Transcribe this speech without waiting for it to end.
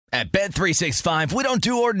At Bet365, we don't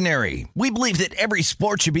do ordinary. We believe that every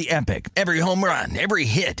sport should be epic. Every home run, every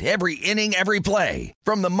hit, every inning, every play.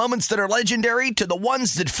 From the moments that are legendary to the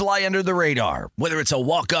ones that fly under the radar. Whether it's a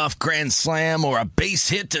walk-off grand slam or a base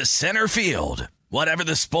hit to center field. Whatever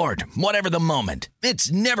the sport, whatever the moment.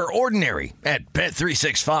 It's never ordinary at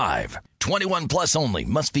Bet365. 21 plus only.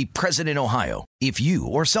 Must be present in Ohio. If you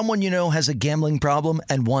or someone you know has a gambling problem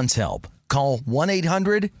and wants help, call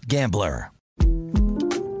 1-800-GAMBLER.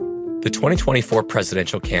 The 2024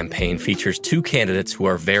 presidential campaign features two candidates who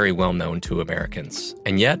are very well known to Americans.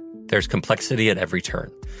 And yet, there's complexity at every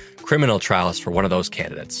turn. Criminal trials for one of those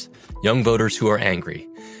candidates. Young voters who are angry.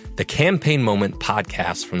 The Campaign Moment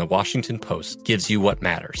podcast from the Washington Post gives you what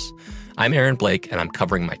matters. I'm Aaron Blake, and I'm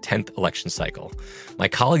covering my 10th election cycle. My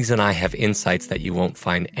colleagues and I have insights that you won't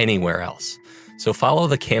find anywhere else. So follow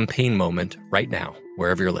The Campaign Moment right now,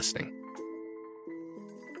 wherever you're listening.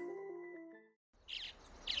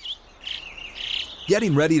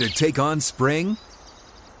 Getting ready to take on spring?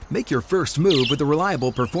 Make your first move with the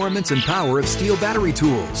reliable performance and power of Steel battery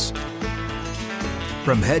tools.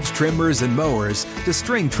 From hedge trimmers and mowers to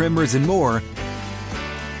string trimmers and more,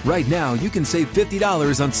 right now you can save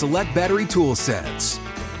 $50 on select battery tool sets.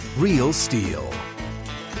 Real Steel.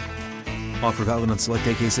 Offer valid on select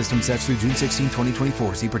AK system sets through June 16,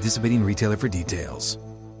 2024. See participating retailer for details.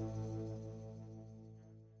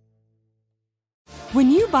 When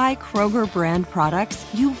you buy Kroger brand products,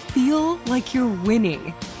 you feel like you're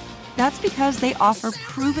winning. That's because they offer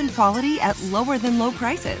proven quality at lower than low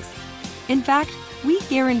prices. In fact, we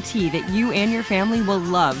guarantee that you and your family will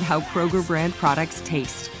love how Kroger brand products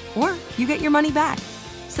taste, or you get your money back.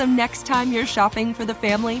 So next time you're shopping for the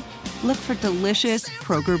family, look for delicious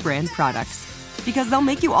Kroger brand products, because they'll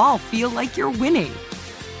make you all feel like you're winning.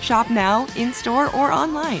 Shop now, in-store, or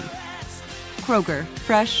online. Kroger,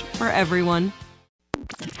 fresh for everyone.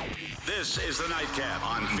 This is the Nightcap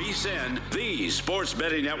on VSiN, the Sports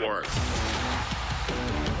Betting Network.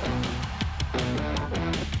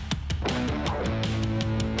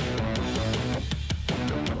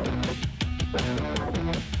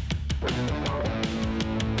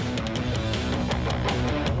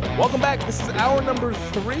 Welcome back. This is hour number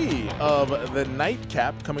 3 of the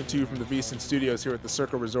Nightcap, coming to you from the VSiN studios here at the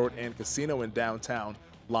Circa Resort and Casino in downtown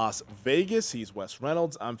Las Vegas. He's Wes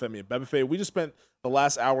Reynolds. I'm Femi Abebefe. We just spent the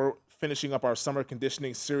last hour finishing up our summer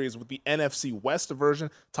conditioning series with the NFC West version,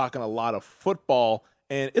 talking a lot of football.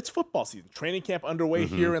 And it's football season. Training camp underway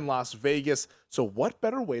here in Las Vegas. So what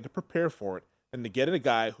better way to prepare for it than to get a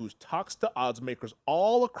guy who talks to odds makers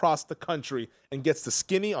all across the country and gets the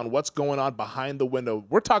skinny on what's going on behind the window.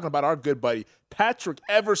 We're talking about our good buddy, Patrick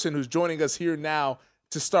Everson, who's joining us here now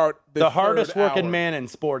to start the hardest working hour. man in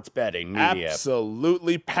sports betting media.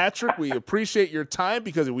 Absolutely. Patrick, we appreciate your time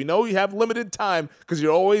because we know you have limited time because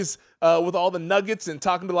you're always with all the nuggets and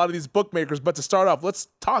talking to a lot of these bookmakers. But to start off, let's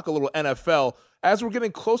talk a little NFL. As we're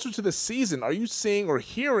getting closer to the season, are you seeing or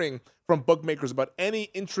hearing from bookmakers about any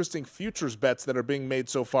interesting futures bets that are being made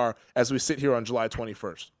so far as we sit here on July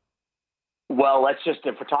 21st? Well, if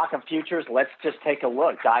we're talking futures, let's just take a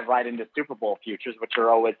look, dive right into Super Bowl futures, which are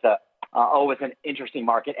always an interesting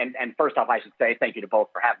market. And first off, I should say thank you to both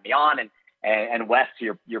for having me on. And Wes,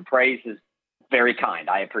 your praise is very kind.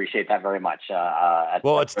 I appreciate that very much.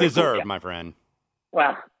 It's deserved, my friend.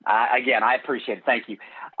 Well, again, I appreciate it. Thank you.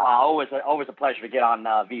 Always a pleasure to get on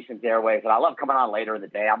VSiN's airwaves, and I love coming on later in the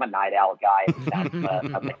day. I'm a night owl guy.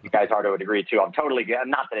 I think you guys are to a degree too. I'm totally good.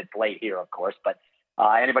 Not that it's late here, of course, but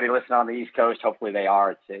anybody listening on the East Coast, hopefully they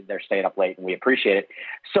are. They're staying up late, and we appreciate it.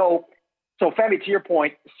 So Femi, to your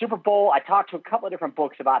point, Super Bowl. I talked to a couple of different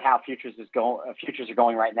books about how futures are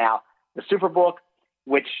going right now. The Superbook,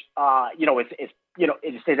 which it's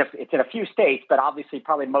in a few states, but obviously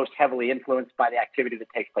probably most heavily influenced by the activity that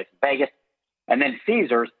takes place in Vegas. And then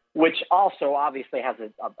Caesars, which also obviously has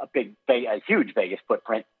a huge Vegas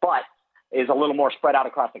footprint, but is a little more spread out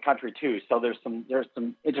across the country too. So there's some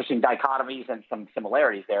interesting dichotomies and some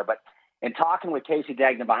similarities there. But in talking with Casey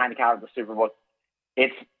Degnan behind the counter of the Superbook,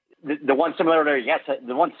 it's the one similarity. Yes,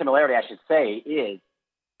 the one similarity I should say is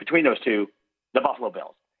between those two, the Buffalo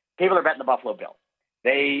Bills. People are betting the Buffalo Bills.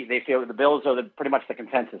 They feel that the Bills are pretty much the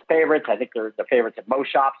consensus favorites. I think they're the favorites at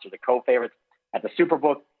most shops, or the co-favorites at the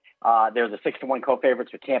Superbook. They're the 6-1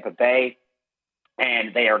 co-favorites with Tampa Bay,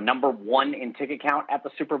 and they are number 1 in ticket count at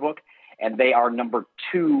the Superbook, and they are number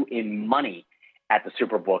 2 in money at the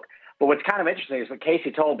Superbook. But what's kind of interesting is what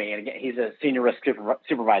Casey told me, and again, he's a senior risk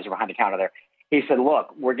supervisor behind the counter there. He said,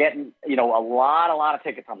 "Look, we're getting a lot of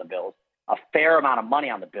tickets on the Bills, a fair amount of money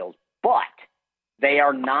on the Bills, but they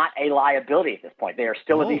are not a liability at this point. They are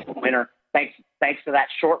still a decent winner. thanks to that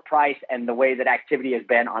short price and the way that activity has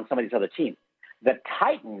been on some of these other teams. The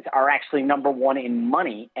Titans are actually number one in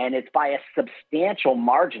money, and it's by a substantial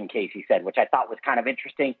margin, Casey said, which I thought was kind of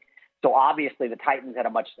interesting. So obviously the Titans at a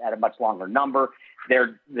much longer number.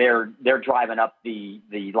 They're driving up the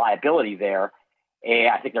liability there. And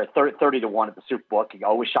I think they're 30-1 at the Superbook. You can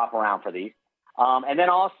always shop around for these. And then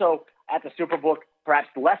also at the Superbook, perhaps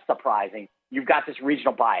less surprising, you've got this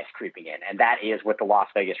regional bias creeping in, and that is with the Las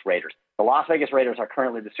Vegas Raiders. The Las Vegas Raiders are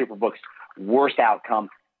currently the Superbook's worst outcome,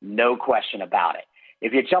 no question about it.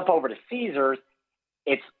 If you jump over to Caesars,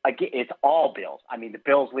 it's all Bills. I mean, the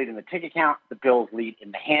Bills lead in the ticket count. The Bills lead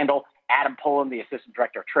in the handle. Adam Pullen, the assistant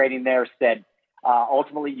director of trading there, said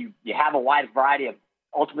ultimately you have a wide variety of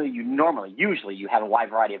usually you have a wide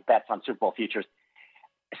variety of bets on Super Bowl futures.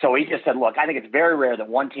 So he just said, look, I think it's very rare that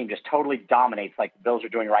one team just totally dominates like the Bills are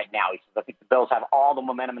doing right now. He says, I think the Bills have all the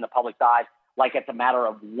momentum in the public's eyes, like it's a matter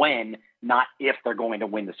of when, not if they're going to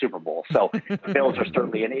win the Super Bowl. So the Bills are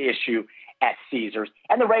certainly an issue at Caesars.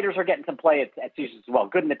 And the Raiders are getting some play at Caesars as well.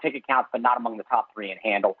 Good in the ticket counts, but not among the top three in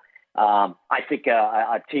handle. I think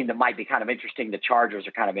a team that might be kind of interesting, the Chargers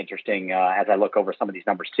are kind of interesting as I look over some of these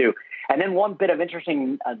numbers too. And then one bit of an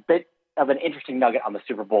interesting nugget on the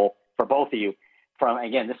Super Bowl for both of you.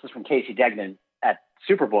 This is from Casey Degnan at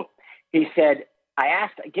Superbook. He said, I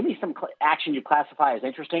asked, give me some action you classify as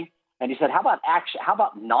interesting. And he said, how about action? How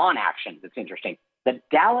about non-action that's interesting? The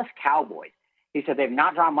Dallas Cowboys. He said they've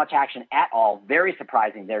not drawn much action at all. Very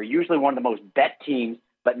surprising. They're usually one of the most bet teams,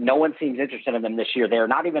 but no one seems interested in them this year. They're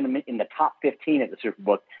not even in the top 15 at the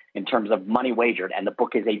Superbook in terms of money wagered, and the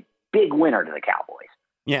book is a big winner to the Cowboys.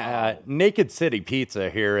 Yeah, Naked City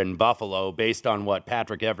Pizza here in Buffalo, based on what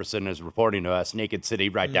Patrick Everson is reporting to us. Naked City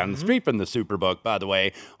right down the street from the Superbook, by the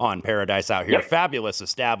way, on Paradise out here. Yep. Fabulous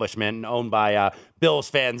establishment owned by Bills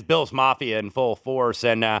fans, Bills Mafia in full force.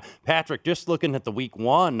 And Patrick, just looking at the week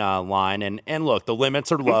one line, and look, the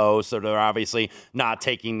limits are low, so they're obviously not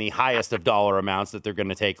taking the highest of dollar amounts that they're going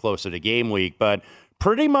to take closer to game week, but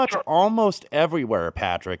pretty much almost everywhere,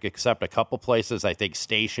 Patrick, except a couple places. I think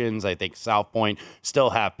Stations, I think South Point still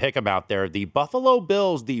have Pick'em out there. The Buffalo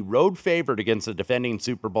Bills, the road favorite against the defending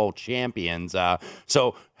Super Bowl champions.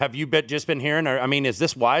 So have you just been hearing, is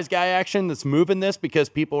this wise guy action that's moving this because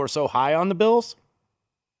people are so high on the Bills?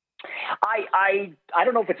 I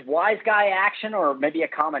don't know if it's wise guy action or maybe a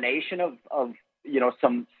combination of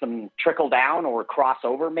some trickle down or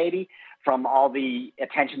crossover maybe from all the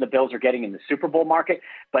attention the Bills are getting in the Super Bowl market.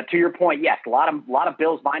 But to your point, yes, a lot of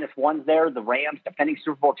Bills -1s there. The Rams, defending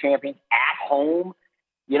Super Bowl champions, at home,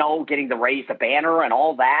 getting to raise the banner and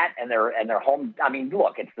all that, and they're home. I mean,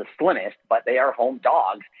 look, it's the slimmest, but they are home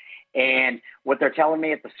dogs. And what they're telling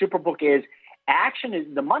me at the Superbook is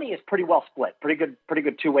the money is pretty well split. Pretty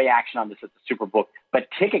good two-way action on this at the Superbook. But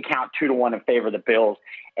ticket count 2-1 in favor of the Bills.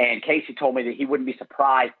 And Casey told me that he wouldn't be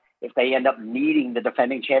surprised if they end up needing the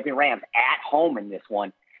defending champion Rams at home in this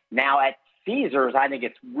one. Now at Caesars, I think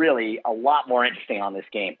it's really a lot more interesting on this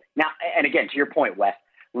game. Now, and again, to your point, Wes,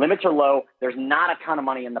 limits are low. There's not a ton of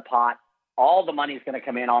money in the pot. All the money is going to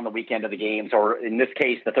come in on the weekend of the games, or in this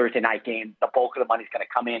case, the Thursday night game. The bulk of the money is going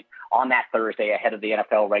to come in on that Thursday ahead of the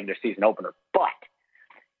NFL regular season opener. But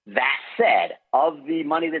that said, of the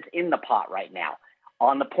money that's in the pot right now,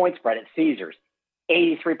 on the point spread at Caesars,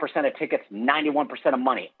 83% of tickets, 91% of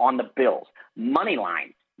money on the Bills. Money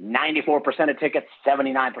line, 94% of tickets,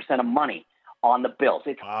 79% of money on the Bills.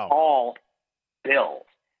 It's all Bills.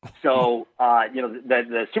 So,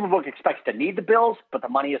 the Superbook expects to need the Bills, but the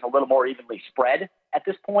money is a little more evenly spread at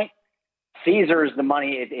this point. Caesars, the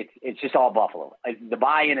money, it's just all Buffalo. The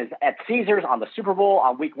buy-in is at Caesars on the Super Bowl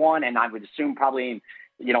on week one, and I would assume probably in,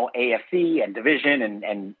 AFC and division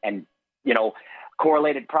and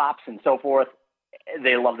correlated props and so forth.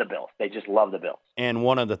 They love the Bills. They just love the Bills. And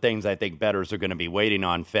one of the things I think bettors are going to be waiting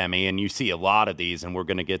on, Femi, and you see a lot of these, and we're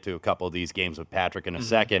going to get to a couple of these games with Patrick in a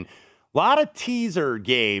second. A lot of teaser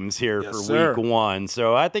games here for week one.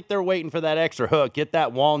 So I think they're waiting for that extra hook. Get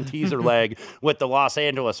that Wallen teaser leg with the Los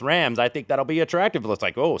Angeles Rams. I think that'll be attractive. It's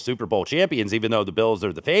like, Super Bowl champions, even though the Bills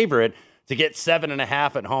are the favorite. To get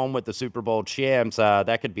 7.5 at home with the Super Bowl champs,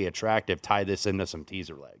 that could be attractive. Tie this into some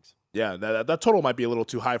teaser legs. Yeah, that total might be a little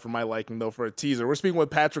too high for my liking, though, for a teaser. We're speaking with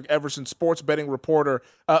Patrick Everson, sports betting reporter.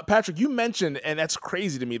 Patrick, you mentioned, and that's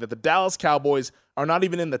crazy to me, that the Dallas Cowboys are not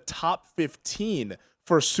even in the top 15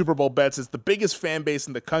 for Super Bowl bets. It's the biggest fan base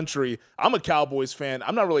in the country. I'm a Cowboys fan.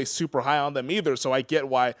 I'm not really super high on them either, so I get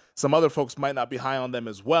why some other folks might not be high on them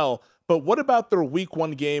as well. But what about their week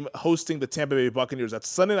one game hosting the Tampa Bay Buccaneers? That's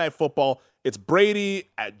Sunday Night Football. It's Brady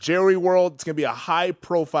at Jerry World. It's going to be a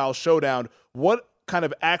high-profile showdown. What kind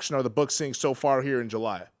of action are the books seeing so far here in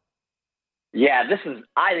July? Yeah,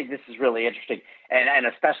 I think this is really interesting, and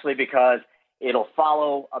especially because it'll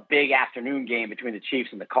follow a big afternoon game between the Chiefs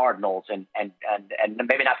and the Cardinals, and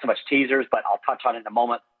maybe not so much teasers, but I'll touch on it in a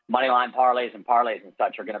moment. Moneyline parlays and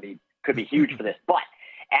such could be huge for this. But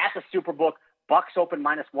at the Superbook, Bucks open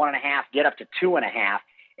 -1.5, get up to 2.5.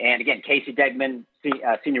 And again, Casey Degman,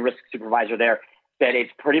 senior risk supervisor there, said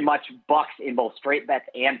it's pretty much Bucks in both straight bets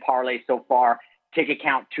and parlays so far. Ticket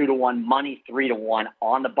count 2-1, money 3-1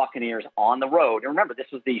 on the Buccaneers on the road. And remember,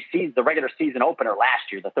 this was the regular season opener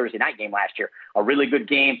last year, the Thursday night game last year. A really good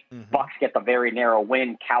game. Mm-hmm. Bucks get the very narrow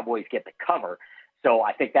win. Cowboys get the cover. So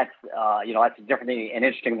I think that's definitely an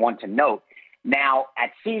interesting one to note. Now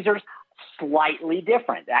at Caesars, slightly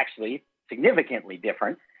different, actually significantly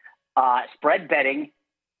different. Spread betting,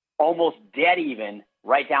 almost dead even,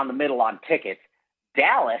 right down the middle on tickets.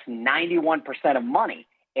 Dallas, 91% of money.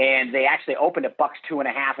 And they actually opened at Bucks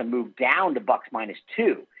 2.5 and moved down to Bucks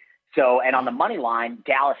 -2. So, and on the money line,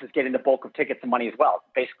 Dallas is getting the bulk of tickets and money as well.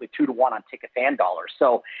 Basically 2-1 on tickets and dollars.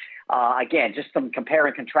 So, again, just some compare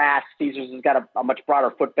and contrast. Caesars has got a much broader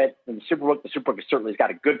footprint than the Superbook. The Superbook certainly has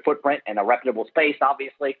got a good footprint and a reputable space,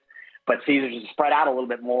 obviously. But Caesars is spread out a little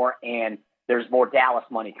bit more, and there's more Dallas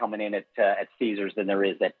money coming in at Caesars than there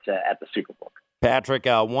is at the Superbook. Patrick,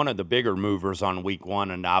 one of the bigger movers on week one,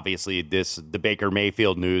 and obviously the Baker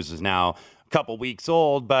Mayfield news is now a couple weeks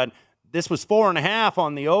old, but this was 4.5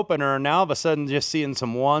 on the opener, and now all of a sudden just seeing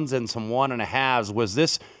some 1s and some 1.5s. Was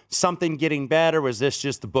this something getting better? Was this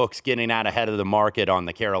just the books getting out ahead of the market on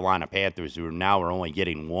the Carolina Panthers, who now are only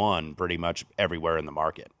getting 1 pretty much everywhere in the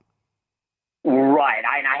market? Right.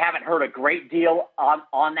 I haven't heard a great deal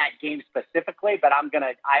on that game specifically, but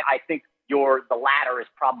I think the latter is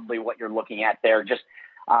probably what you're looking at there. Just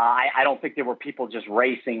I don't think there were people just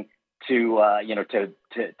racing to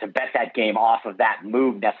bet that game off of that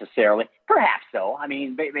move necessarily. Perhaps so. I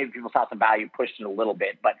mean, maybe people saw some value, pushed it a little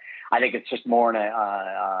bit, but I think it's just more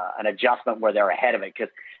an adjustment where they're ahead of it.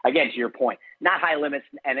 Because again, to your point, not high limits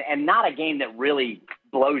and not a game that really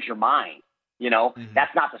blows your mind.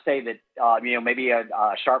 That's not to say that, maybe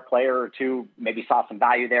a sharp player or two maybe saw some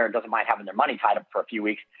value there and doesn't mind having their money tied up for a few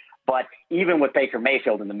weeks. But even with Baker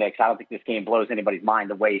Mayfield in the mix, I don't think this game blows anybody's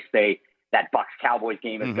mind the way, say, that Bucks-Cowboys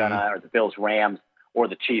game is gonna, or the Bills-Rams, or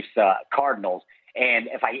the Chiefs-Cardinals. And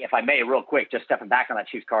if I may, real quick, just stepping back on that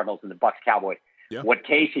Chiefs-Cardinals and the Bucks-Cowboys, what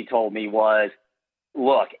Casey told me was,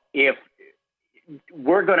 look, if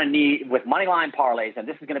we're going to need, with moneyline parlays, and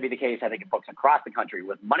this is going to be the case, I think, in books across the country,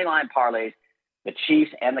 with moneyline parlays, the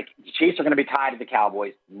Chiefs are going to be tied to the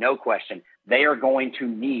Cowboys, no question. They are going to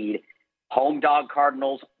need home dog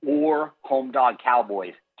Cardinals or home dog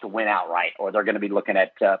Cowboys to win outright, or they're going to be looking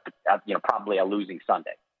at probably a losing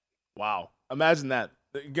Sunday. Wow. Imagine that.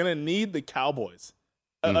 They're going to need the Cowboys.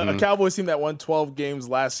 A Cowboys team that won 12 games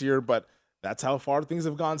last year, but that's how far things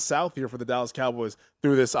have gone south here for the Dallas Cowboys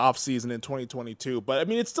through this offseason in 2022. But, I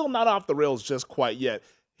mean, it's still not off the rails just quite yet.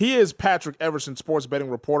 He is Patrick Everson, sports betting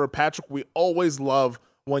reporter. Patrick, we always love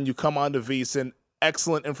when you come on to VSiN.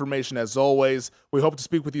 Excellent information as always. We hope to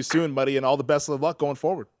speak with you soon, buddy, and all the best of luck going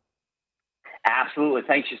forward. Absolutely.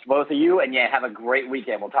 Thanks to both of you, and have a great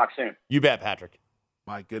weekend. We'll talk soon. You bet, Patrick.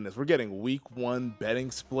 My goodness, we're getting week one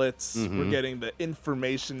betting splits. We're getting the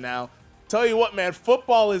information now. Tell you what, man,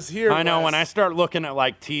 football is here. I know. When I start looking at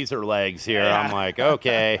like teaser legs here, I'm like,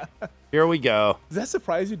 okay, here we go. Does that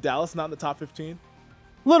surprise you, Dallas not in the top 15?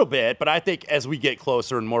 A little bit, but I think as we get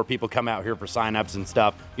closer and more people come out here for signups and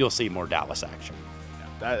stuff, you'll see more Dallas action.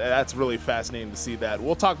 That's really fascinating to see that.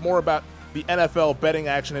 We'll talk more about the NFL betting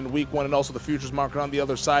action in week one and also the futures market on the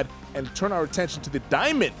other side and turn our attention to the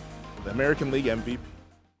diamond, the American League MVP.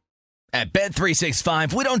 At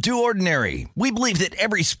Bet365, we don't do ordinary. We believe that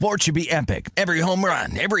every sport should be epic. Every home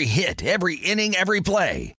run, every hit, every inning, every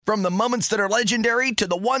play. From the moments that are legendary to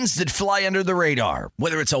the ones that fly under the radar.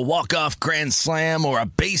 Whether it's a walk-off grand slam or a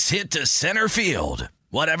base hit to center field.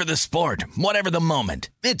 Whatever the sport, whatever the moment.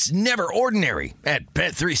 It's never ordinary at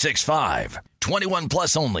Bet365. 21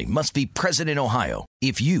 plus only. Must be present in Ohio.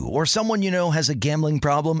 If you or someone you know has a gambling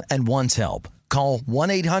problem and wants help, call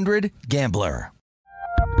 1-800-GAMBLER.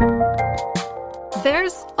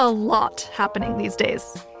 There's a lot happening these days,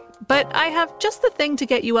 but I have just the thing to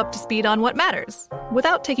get you up to speed on what matters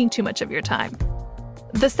without taking too much of your time.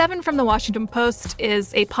 The 7 from the Washington Post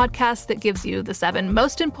is a podcast that gives you the 7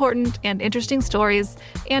 most important and interesting stories,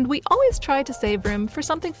 and we always try to save room for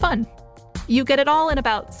something fun. You get it all in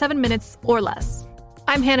about 7 minutes or less.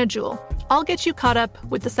 I'm Hannah Jewell. I'll get you caught up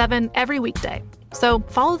with the 7 every weekday. So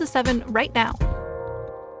follow the 7 right now.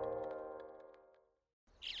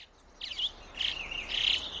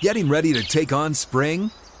 Getting ready to take on spring?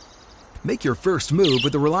 Make your first move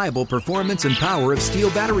with the reliable performance and power of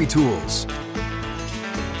Steel battery tools.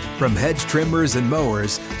 From hedge trimmers and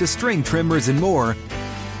mowers to string trimmers and more,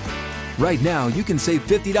 right now you can save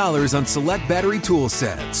 $50 on select battery tool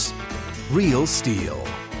sets. Real Steel.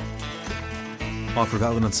 Offer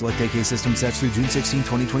valid on select AK system sets through June 16,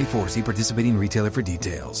 2024. See participating retailer for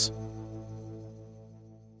details.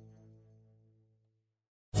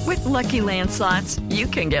 With Lucky Land Slots, you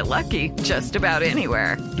can get lucky just about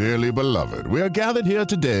anywhere. Dearly beloved, we are gathered here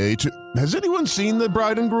today to... Has anyone seen the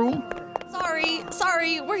bride and groom?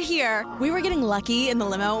 Sorry, we're here. We were getting lucky in the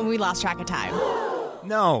limo and we lost track of time.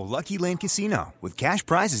 No, Lucky Land Casino, with cash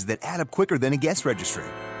prizes that add up quicker than a guest registry.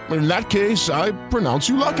 In that case, I pronounce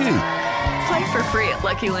you lucky. Play for free at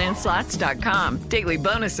LuckyLandSlots.com. Daily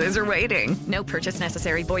bonuses are waiting. No purchase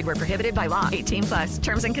necessary. Void where prohibited by law. 18+.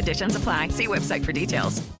 Terms and conditions apply. See website for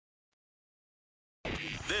details.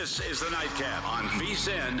 This is the Nightcap on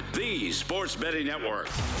VSiN, the Sports Betting Network.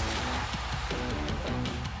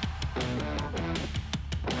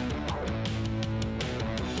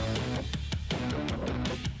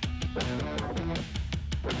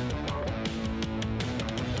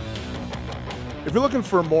 If you're looking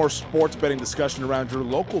for more sports betting discussion around your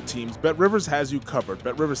local teams, BetRivers has you covered.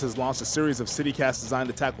 BetRivers has launched a series of CityCasts designed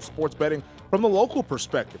to tackle sports betting from the local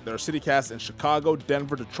perspective. There are CityCasts in Chicago,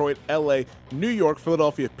 Denver, Detroit, LA, New York,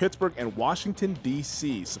 Philadelphia, Pittsburgh, and Washington,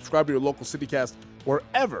 D.C. Subscribe to your local CityCast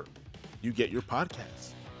wherever you get your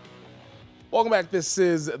podcasts. Welcome back. This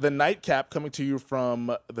is the Nightcap coming to you from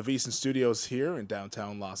the VSiN Studios here in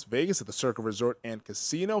downtown Las Vegas at the Circa Resort and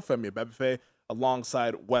Casino. Femi Abebefe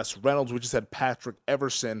alongside Wes Reynolds. We just had Patrick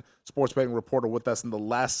Everson, sports betting reporter, with us in the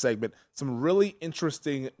last segment. Some really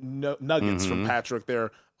interesting nuggets from Patrick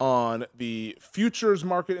there on the futures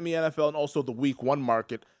market in the NFL and also the Week 1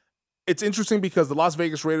 market. It's interesting because the Las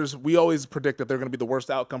Vegas Raiders, we always predict that they're going to be the worst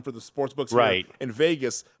outcome for the sports books here in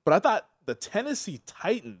Vegas. But I thought the Tennessee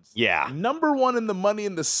Titans, number one in the money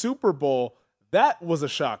in the Super Bowl, that was a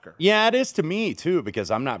shocker. Yeah, it is to me, too, because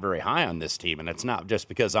I'm not very high on this team, and it's not just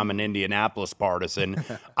because I'm an Indianapolis partisan.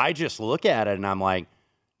 I just look at it, and I'm like,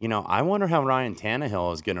 I wonder how Ryan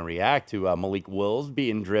Tannehill is going to react to Malik Willis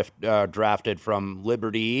being drafted from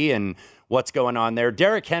Liberty and what's going on there.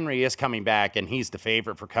 Derrick Henry is coming back, and he's the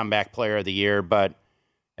favorite for comeback player of the year, but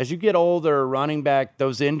as you get older, running back,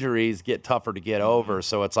 those injuries get tougher to get over.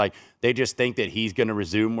 So it's like they just think that he's going to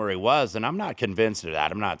resume where he was. And I'm not convinced of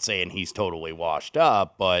that. I'm not saying he's totally washed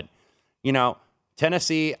up. But,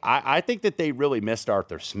 Tennessee, I think that they really missed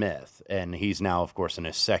Arthur Smith. And he's now, of course, in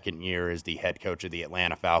his second year as the head coach of the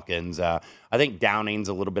Atlanta Falcons. I think Downing's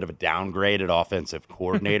a little bit of a downgraded offensive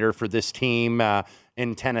coordinator for this team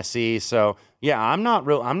in Tennessee. So, yeah, I'm not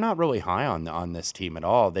really high on this team at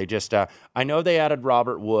all. They just I know they added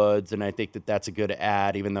Robert Woods, and I think that that's a good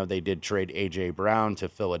add, even though they did trade A.J. Brown to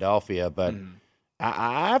Philadelphia. But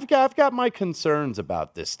I've got my concerns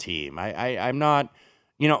about this team. I'm not.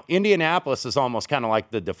 Indianapolis is almost kind of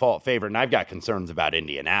like the default favorite, and I've got concerns about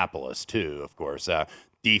Indianapolis too, of course.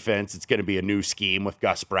 Defense, it's going to be a new scheme with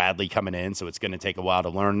Gus Bradley coming in, so it's going to take a while to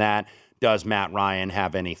learn that. Does Matt Ryan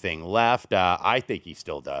have anything left? I think he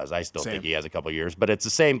still does. I still think he has a couple years, but it's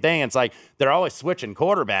the same thing. It's like they're always switching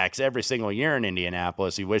quarterbacks every single year in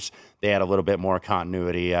Indianapolis. You wish they had a little bit more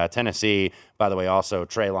continuity. Tennessee, by the way, also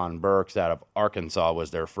Treylon Burks out of Arkansas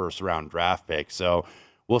was their first-round draft pick, so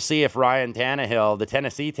we'll see if Ryan Tannehill, the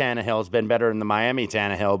Tennessee Tannehill, has been better than the Miami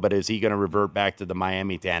Tannehill, but is he going to revert back to the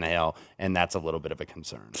Miami Tannehill? And that's a little bit of a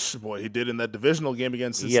concern. Boy, he did in that divisional game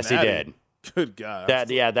against Cincinnati. Yes, he did. Good God.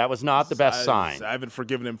 That was not the best sign. I haven't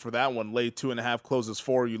forgiven him for that one. Lay 2.5, closes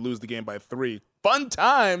 4. You lose the game by 3. Fun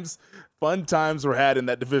times were had in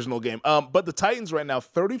that divisional game. But the Titans right now,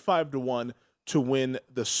 35-1 to win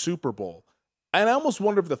the Super Bowl. And I almost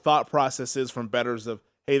wonder if the thought process is from bettors of,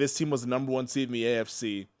 hey, this team was the number 1 seed in the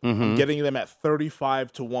AFC. I'm getting them at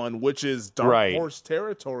 35-1, which is dark horse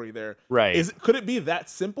territory there. Right. Could it be that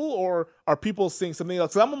simple, or are people seeing something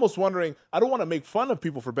else? Because I'm almost wondering, I don't want to make fun of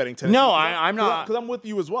people for betting Tennessee. No, I'm not. Because I'm with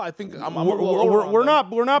you as well. I think we're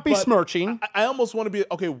not besmirching. I almost want to be,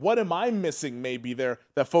 okay, what am I missing maybe there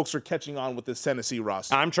that folks are catching on with this Tennessee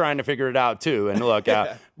roster? I'm trying to figure it out too. And look,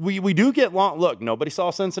 we do get long. Look, nobody saw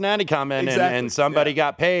Cincinnati coming, and somebody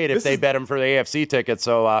got paid if they bet them for the AFC ticket.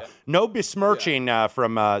 So no besmirching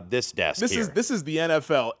from this desk. This is the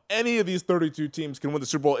NFL. Any of these 32 teams can win the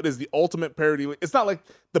Super Bowl. It is the ultimate parity. It's not like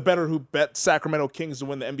the bettor who bet Sacramento Kings to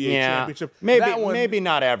win the NBA championship. Maybe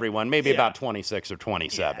not everyone. Maybe about 26 or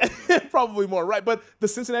 27. Probably more, right? But the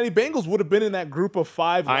Cincinnati Bengals would have been in that group of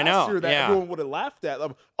 5 last year that everyone would have laughed at.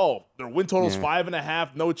 Their win total is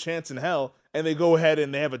 5.5, no chance in hell. and they go ahead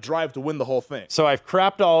and they have a drive to win the whole thing. So I've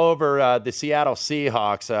crapped all over the Seattle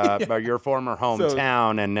Seahawks, your former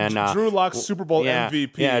hometown, and then Drew Lock's Super Bowl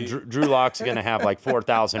MVP. Yeah, Drew Lock's going to have like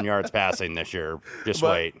 4,000 yards passing this year.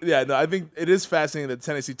 Wait. Yeah, no, I think it is fascinating that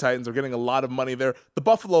Tennessee Titans are getting a lot of money there. The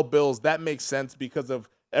Buffalo Bills, that makes sense because of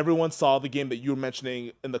everyone saw the game that you were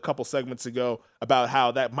mentioning in the couple segments ago about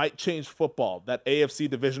how that might change football, that AFC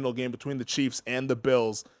divisional game between the Chiefs and the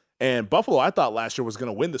Bills. And Buffalo, I thought last year was going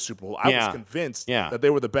to win the Super Bowl. I was convinced that they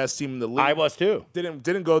were the best team in the league. I was too.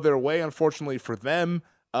 Didn't go their way, unfortunately for them.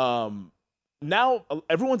 Now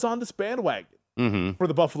everyone's on this bandwagon for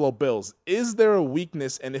the Buffalo Bills. Is there a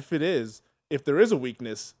weakness? And if there is a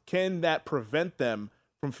weakness, can that prevent them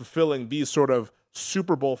from fulfilling these sort of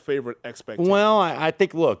Super Bowl favorite expectations? Well, I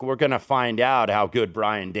think, look, we're going to find out how good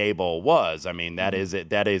Brian Daboll was. I mean, that is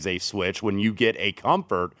a switch when you get a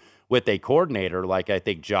comfort with a coordinator like I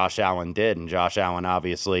think Josh Allen did. And Josh Allen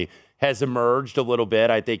obviously has emerged a little bit.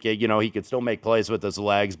 I think, he could still make plays with his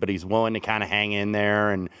legs, but he's willing to kind of hang in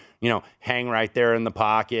there and, hang right there in the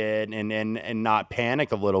pocket and not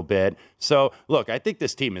panic a little bit. So, look, I think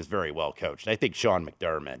this team is very well coached. I think Sean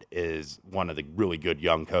McDermott is one of the really good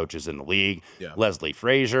young coaches in the league. Yeah. Leslie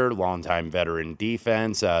Frazier, longtime veteran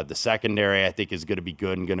defense. The secondary, I think, is going to be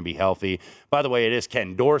good and going to be healthy. By the way, it is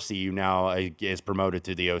Ken Dorsey who now is promoted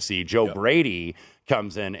to the OC. Joe Brady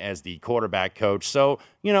comes in as the quarterback coach. So,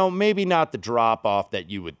 maybe not the drop-off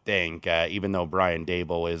that you would think, even though Brian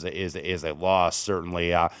Daboll is a loss,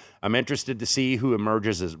 certainly. I'm interested to see who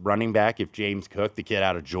emerges as running back if James Cook, the kid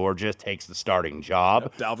out of Georgia, takes the starting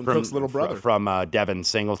job. Dalvin Cook's little brother. From Devin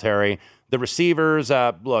Singletary. The receivers,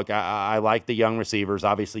 look, I like the young receivers.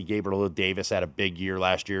 Obviously, Gabriel Davis had a big year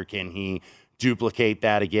last year. Can he duplicate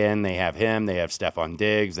that again? They have him. They have Stephon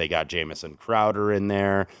Diggs. They got Jamison Crowder in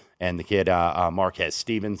there. And the kid, Marquez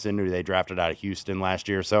Stevenson, who they drafted out of Houston last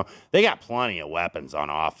year. So they got plenty of weapons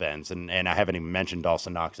on offense. And I haven't even mentioned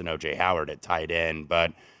Dawson Knox and O.J. Howard at tight end.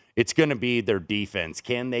 But it's going to be their defense.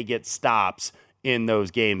 Can they get stops in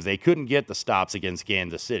those games? They couldn't get the stops against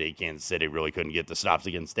Kansas City. Kansas City really couldn't get the stops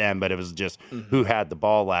against them. But it was just who had the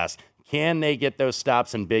ball last. Can they get those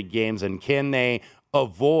stops in big games? And can they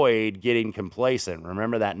avoid getting complacent?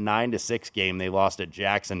 Remember that 9-6 game they lost at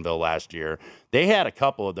Jacksonville last year? They had a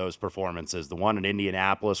couple of those performances. The one in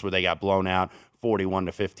Indianapolis where they got blown out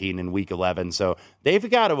 41-15 in Week 11. So they've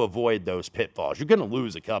got to avoid those pitfalls. You're going to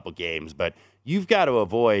lose a couple games, but you've got to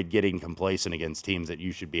avoid getting complacent against teams that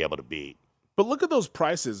you should be able to beat. But look at those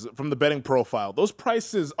prices from the betting profile. Those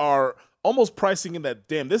prices are almost pricing in that,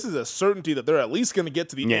 this is a certainty that they're at least going to get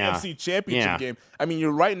to the AFC Championship game. I mean,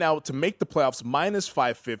 you're right now to make the playoffs minus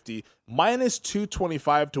 550, minus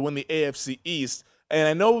 225 to win the AFC East. And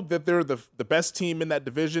I know that they're the best team in that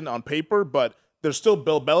division on paper, but there's still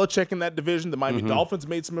Bill Belichick in that division. The Miami Dolphins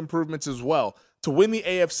made some improvements as well. To win the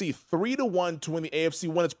AFC, 3-1 to win the AFC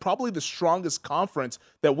when it's probably the strongest conference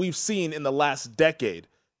that we've seen in the last decade.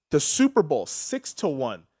 The Super Bowl,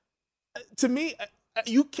 6-1. To me,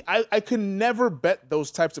 I could never bet those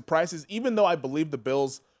types of prices, even though I believe the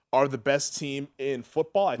Bills are the best team in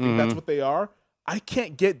football. I think that's what they are. I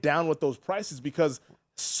can't get down with those prices because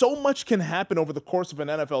so much can happen over the course of an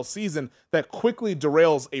NFL season that quickly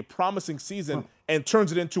derails a promising season and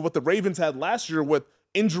turns it into what the Ravens had last year with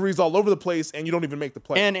injuries all over the place, and you don't even make the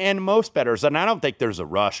play. And most bettors, and I don't think there's a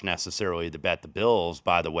rush necessarily to bet the Bills,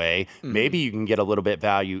 by the way. Maybe you can get a little bit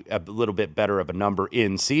better of a number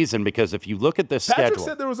in season, because if you look at this schedule. Patrick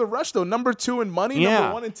said there was a rush, though. Number 2 in money,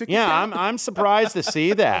 number 1 in ticket. Yeah, I'm surprised to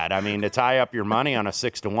see that. I mean, to tie up your money on a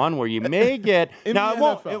 6-1 where you may get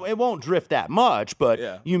now it won't drift that much,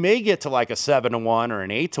 but you may get to like a 7-1 or an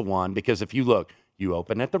 8-1, because if you look. You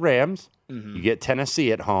open at the Rams. You get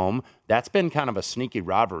Tennessee at home. That's been kind of a sneaky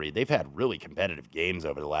rivalry. They've had really competitive games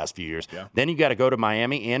over the last few years. Yeah. Then you got to go to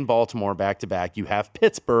Miami and Baltimore back-to-back. You have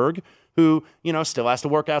Pittsburgh, who, still has to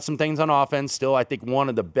work out some things on offense. Still, I think, one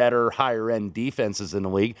of the better higher-end defenses in the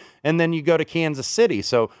league. And then you go to Kansas City.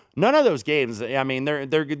 So none of those games, I mean, they're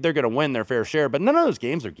going to win their fair share, but none of those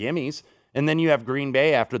games are gimmies. And then you have Green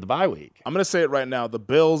Bay after the bye week. I'm going to say it right now. The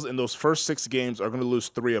Bills in those first 6 games are going to lose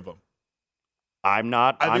 3 of them. I'm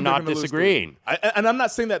not disagreeing. And I'm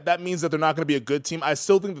not saying that means that they're not going to be a good team. I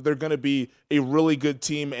still think that they're going to be a really good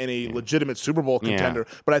team and a legitimate Super Bowl contender.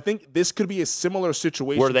 But I think this could be a similar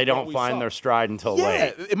situation. Where they don't find their stride until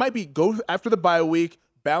late. It might be go after the bye week,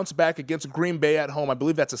 bounce back against Green Bay at home. I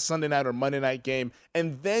believe that's a Sunday night or Monday night game.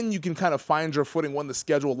 And then you can kind of find your footing when the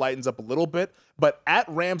schedule lightens up a little bit. But at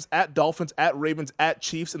Rams, at Dolphins, at Ravens, at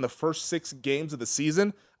Chiefs in the first 6 games of the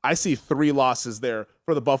season, I see 3 losses there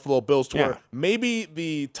for the Buffalo Bills to where maybe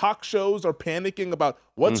the talk shows are panicking about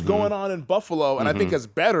what's going on in Buffalo. And I think as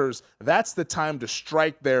bettors, that's the time to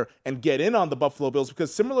strike there and get in on the Buffalo Bills,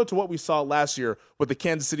 because similar to what we saw last year with the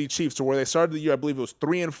Kansas City Chiefs, to where they started the year, I believe it was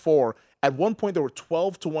 3-4. At one point, they were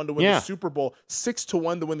 12-1 to win the Super Bowl,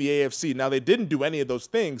 6-1 to win the AFC. Now, they didn't do any of those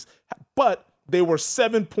things, but they were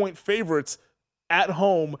 7-point favorites at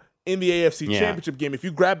home in the AFC Championship game. If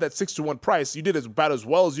you grab that 6-1 price, you did about as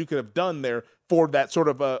well as you could have done there for that sort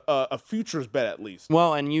of a futures bet at least.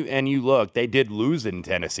 Well, and you look, they did lose in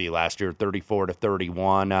Tennessee last year,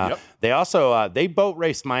 34-31. They also they boat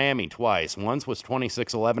raced Miami twice. Once was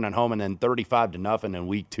 26-11 at home, and then 35-0 in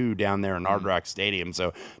week 2 down there in Hard Rock Stadium.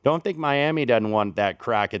 So don't think Miami doesn't want that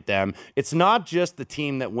crack at them. It's not just the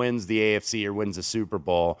team that wins the AFC or wins the Super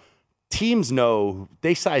Bowl. Teams know,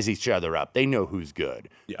 they size each other up. They know who's good.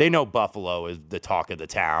 They know Buffalo is the talk of the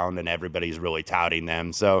town, and everybody's really touting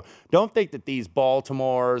them. So don't think that these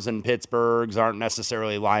Baltimores and Pittsburghs aren't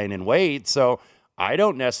necessarily lying in wait. So I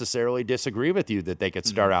don't necessarily disagree with you that they could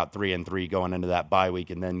start out 3-3 going into that bye week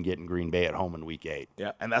and then getting Green Bay at home in week 8.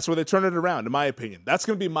 Yeah, and that's where they turn it around, in my opinion. That's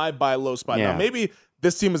going to be my buy low spot. Now, maybe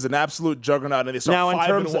this team is an absolute juggernaut, and they start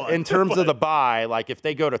 5-1. In terms of the buy, like if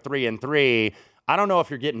they go to 3-3, I don't know if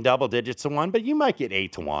you're getting double digits to 1, but you might get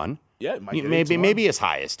 8-1. Yeah, it might get maybe as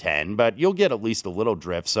high as 10, but you'll get at least a little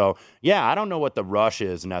drift. So, yeah, I don't know what the rush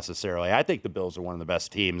is necessarily. I think the Bills are one of the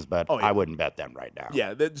best teams, but I wouldn't bet them right now.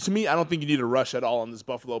 Yeah, to me, I don't think you need a rush at all on this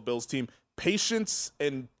Buffalo Bills team. Patience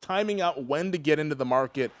and timing out when to get into the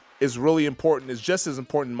market is really important. Is just as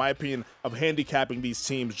important, in my opinion, of handicapping these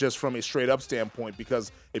teams just from a straight-up standpoint,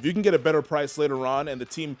 because if you can get a better price later on and the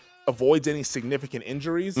team avoids any significant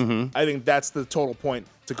injuries, I think that's the total point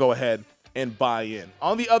to go ahead and buy in.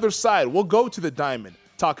 On the other side, we'll go to the Diamond,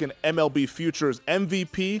 talking MLB Futures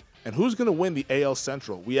MVP and who's going to win the AL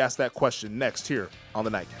Central. We ask that question next here on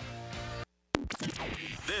the Nightcap.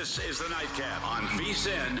 This is the Nightcap on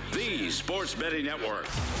VSiN, the Sports Betting Network.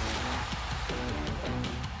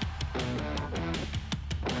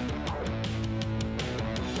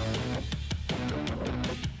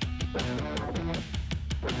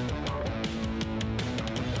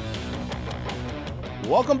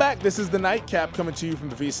 Welcome back. This is the Nightcap coming to you from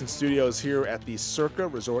the VSiN Studios here at the Circa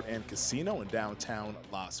Resort and Casino in downtown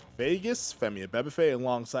Las Vegas. Femi Abebefe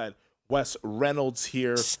alongside Wes Reynolds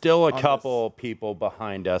here. Still a couple people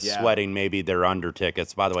behind us sweating maybe they're under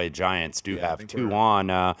tickets. By the way, Giants do have 2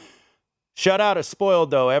 on. Shutout is spoiled,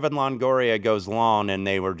 though. Evan Longoria goes long, and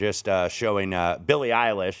they were just showing Billie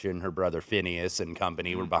Eilish and her brother Phineas and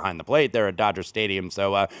company were behind the plate there at Dodger Stadium.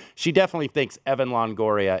 So she definitely thinks Evan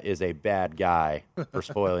Longoria is a bad guy for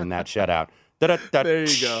spoiling that shutout. There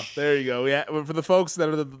you go. There you go. Yeah, for the folks that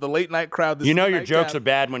are the late night crowd. This your jokes are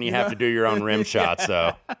bad when you have to do your own rim shots,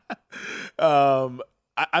 though.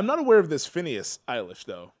 I'm not aware of this Phineas Eilish,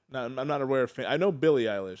 though. No, I'm not aware of I know Billie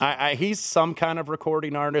Eilish. He's some kind of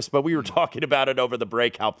recording artist, but we were talking about it over the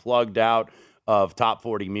break, how plugged out of top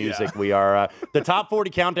 40 music we are. The top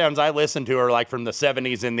 40 countdowns I listen to are like from the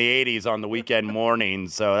 70s and the 80s on the weekend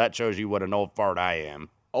mornings, so that shows you what an old fart I am.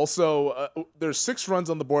 Also, there's 6 runs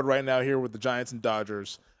on the board right now here with the Giants and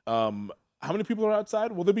Dodgers. How many people are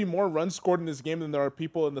outside? Will there be more runs scored in this game than there are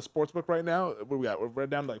people in the sportsbook right now? What we got? We're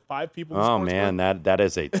down to like 5 people in the sportsbook. Oh, man, that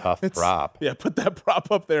is a tough prop. Yeah, put that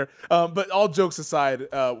prop up there. But all jokes aside,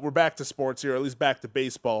 we're back to sports here, or at least back to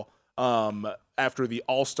baseball. After the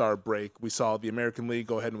All-Star break, we saw the American League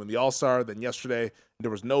go ahead and win the All-Star. Then yesterday, there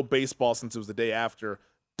was no baseball since it was the day after.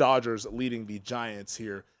 Dodgers leading the Giants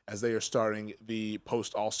here as they are starting the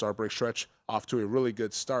post-All-Star break stretch off to a really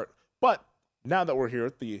good start. But now that we're here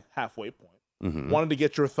at the halfway point, wanted to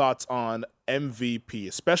get your thoughts on MVP,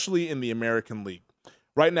 especially in the American League.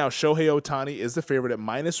 Right now, Shohei Ohtani is the favorite at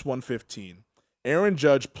 -115. Aaron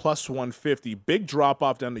Judge +150. Big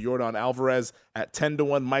drop-off down to Yordan Alvarez at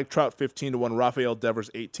 10-1. Mike Trout 15-1. Rafael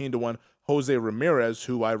Devers 18-1. Jose Ramirez,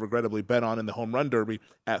 who I regrettably bet on in the home run derby,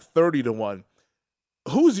 at 30-1.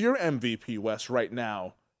 Who's your MVP, Wes, right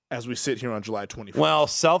now as we sit here on July 24th? Well,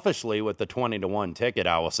 selfishly, with the 20-1 ticket,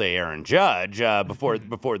 I will say Aaron Judge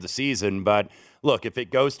before the season. But look, if it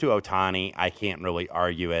goes to Ohtani, I can't really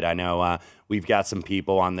argue it. I know we've got some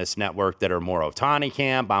people on this network that are more Ohtani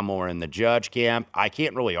camp. I'm more in the Judge camp. I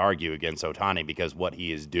can't really argue against Ohtani because what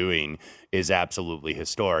he is doing is absolutely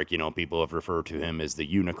historic. You know, people have referred to him as the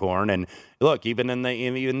unicorn. And look, even in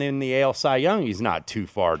the AL Cy Young, he's not too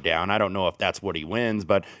far down. I don't know if that's what he wins,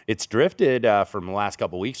 but it's drifted from the last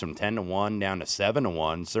couple of weeks from 10-1 down to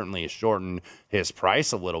 7-1. Certainly has shortened his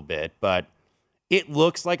price a little bit, but It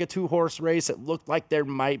looks like a two-horse race. It looked like there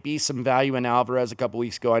might be some value in Alvarez a couple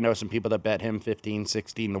weeks ago. I know some people that bet him 15,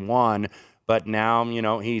 16 to 1, but now,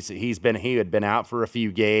 he had been out for a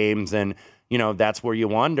few games, and that's where you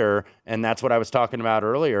wonder, and that's what I was talking about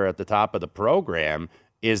earlier at the top of the program,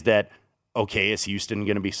 is that, okay, is Houston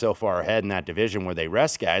going to be so far ahead in that division where they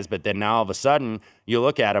rest guys? But then now all of a sudden, you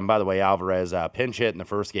look at him. By the way, Alvarez pinch hit in the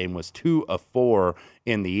first game, was 2 of 4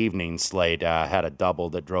 in the evening slate, had a double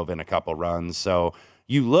that drove in a couple runs. So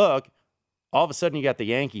you look, all of a sudden you got the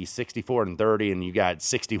Yankees 64-30, and you got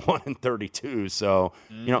 61-32. So,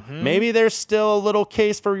 maybe there's still a little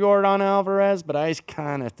case for Yordan Alvarez, but I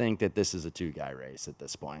kind of think that this is a two-guy race at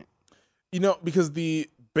this point. Because the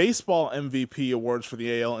baseball MVP awards for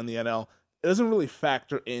the AL and the NL, it doesn't really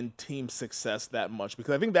factor in team success that much,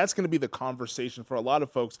 because I think that's going to be the conversation for a lot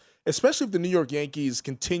of folks, especially if the New York Yankees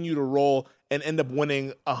continue to roll and end up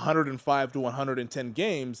winning 105 to 110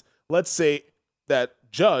 games. Let's say that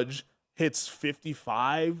Judge hits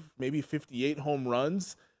 55, maybe 58 home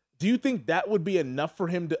runs. Do you think that would be enough for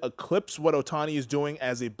him to eclipse what Ohtani is doing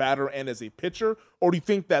as a batter and as a pitcher? Or do you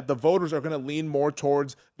think that the voters are going to lean more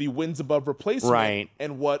towards the wins above replacement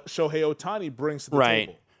and what Shohei Ohtani brings to the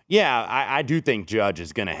table? Yeah, I do think Judge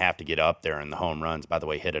is going to have to get up there in the home runs. By the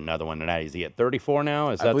way, hit another one tonight. Is he at 34 now?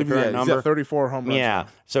 Is that the current number? He's at 34 home runs. Yeah,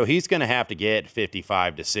 so he's going to have to get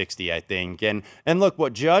 55 to 60, I think. And look,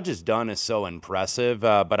 what Judge has done is so impressive,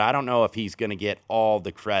 but I don't know if he's going to get all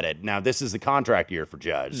the credit. Now, this is the contract year for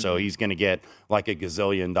Judge, so he's going to get like $1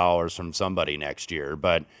 gazillion from somebody next year.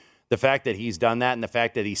 But the fact that he's done that, and the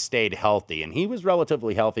fact that he stayed healthy, and he was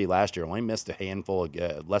relatively healthy last year, only missed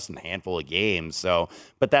less than a handful of games. So,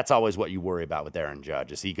 but that's always what you worry about with Aaron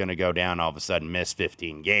Judge. Is he going to go down all of a sudden, miss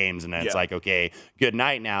 15 games, and then it's like, okay, good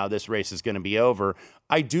night now, this race is going to be over.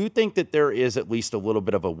 I do think that there is at least a little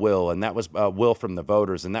bit of a will, and that was a will from the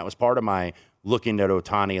voters, and that was part of my looking at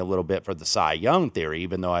Ohtani a little bit for the Cy Young theory,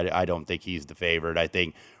 even though I don't think he's the favorite. I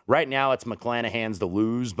think right now it's McClanahan's to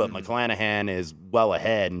lose, but McClanahan is well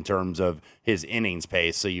ahead in terms of his innings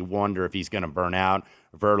pace, so you wonder if he's going to burn out.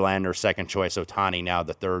 Verlander, second choice. Ohtani now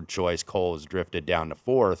the third choice. Cole has drifted down to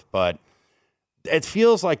fourth, but it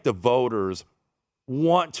feels like the voters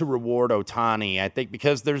want to reward Ohtani, I think,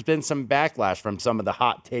 because there's been some backlash from some of the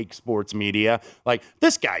hot take sports media. Like,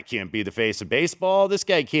 this guy can't be the face of baseball. This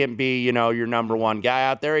guy can't be, your number one guy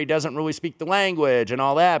out there. He doesn't really speak the language and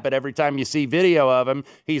all that. But every time you see video of him,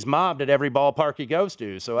 he's mobbed at every ballpark he goes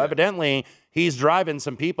to. So evidently, he's driving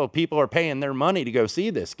some people. People are paying their money to go see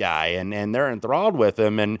this guy, and they're enthralled with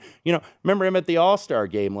him. And, remember him at the All-Star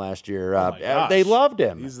game last year. They loved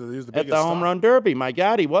him. He's the biggest at the Home Run Derby. My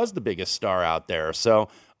God, he was the biggest star out there. So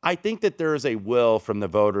I think that there is a will from the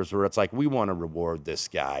voters where it's like, we want to reward this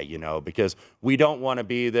guy, because we don't want to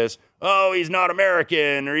be this, oh, he's not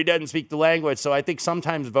American or he doesn't speak the language. So I think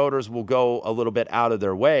sometimes voters will go a little bit out of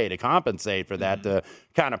their way to compensate for that, to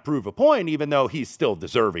kind of prove a point, even though he's still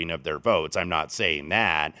deserving of their votes. I'm not saying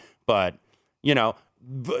that, but,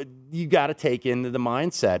 you got to take into the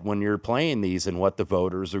mindset when you're playing these and what the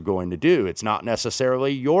voters are going to do. It's not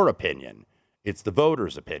necessarily your opinion. It's the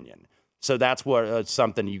voters' opinion. So that's what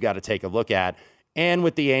something you got to take a look at. And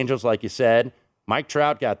with the Angels, like you said, Mike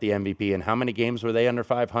Trout got the MVP. And how many games were they under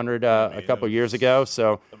 500 a couple years ago?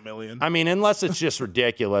 So, a million. I mean, unless it's just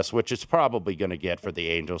ridiculous, which it's probably going to get for the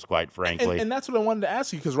Angels, quite frankly. And that's what I wanted to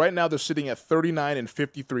ask you, because right now they're sitting at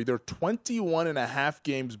 39-53. They're 21 and a half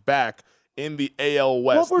games back in the AL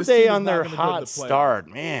West. What were they on their hot start?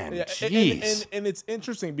 Man, jeez. And it's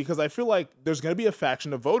interesting because I feel like there's going to be a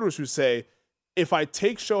faction of voters who say, if I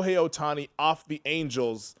take Shohei Ohtani off the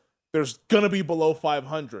Angels, there's going to be below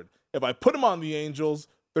 500. If I put him on the Angels,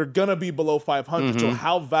 they're going to be below 500. So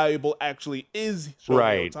how valuable actually is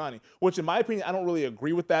Shohei Ohtani? Which, in my opinion, I don't really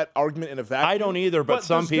agree with that argument in a vacuum. I don't either, but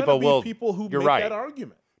some people will. People who make that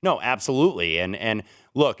argument. No, absolutely. And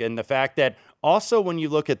look, and the fact that also when you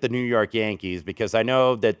look at the New York Yankees, because I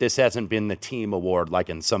know that this hasn't been the team award like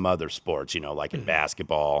in some other sports, like in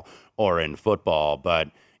basketball or in football,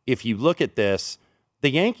 but if you look at this, the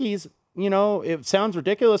Yankees, it sounds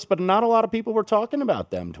ridiculous, but not a lot of people were talking about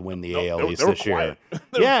them to win the AL East this year.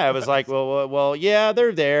 Yeah, it was like, well, yeah,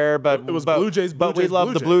 they're there, but it was Blue Jays. But we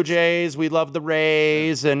love the Blue Jays, we love the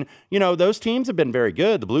Rays, and those teams have been very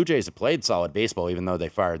good. The Blue Jays have played solid baseball, even though they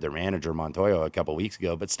fired their manager Montoyo a couple weeks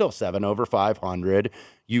ago, but still 7 over 500.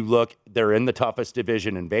 You look, they're in the toughest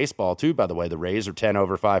division in baseball, too, by the way. The Rays are 10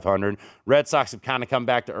 over 500. Red Sox have kind of come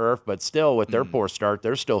back to earth, but still, with their poor start,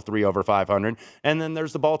 they're still 3 over 500. And then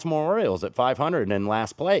there's the Baltimore Orioles at 500 in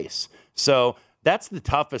last place. So That's the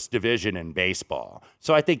toughest division in baseball.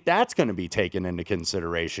 So I think that's going to be taken into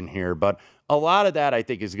consideration here. But a lot of that, I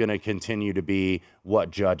think, is going to continue to be what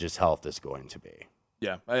Judge's health is going to be.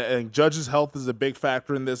 Yeah, I think Judge's health is a big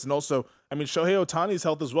factor in this. And also, I mean, Shohei Ohtani's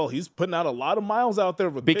health as well. He's putting out a lot of miles out there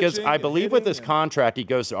with because pitching I believe with his and contract, he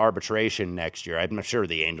goes to arbitration next year. I'm sure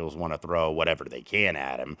the Angels want to throw whatever they can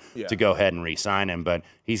at him to go ahead and re-sign him. But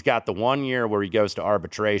he's got the 1 year where he goes to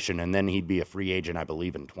arbitration, and then he'd be a free agent, I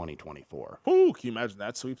believe, in 2024. Ooh, can you imagine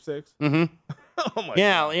that sweepstakes? Mm-hmm. Oh my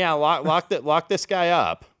God. Yeah, lock this guy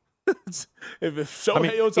up.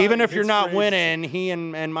 Even if you're not winning, he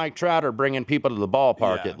and Mike Trout are bringing people to the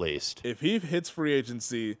ballpark at least. If he hits free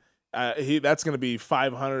agency, that's going to be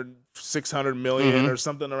 $500, $600 million or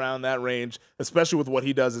something around that range, especially with what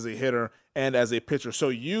he does as a hitter and as a pitcher. So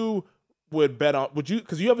you would bet on,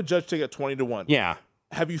 because you have a Judge ticket at 20-1. Yeah.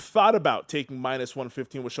 Have you thought about taking minus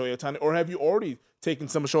 115 with Shohei Ohtani, or have you already taken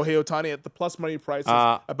some of Shohei Ohtani at the plus money prices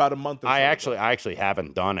about a month ago? I actually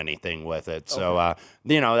haven't done anything with it. So,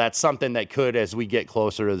 that's something that could, as we get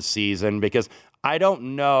closer to the season, because I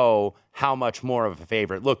don't know how much more of a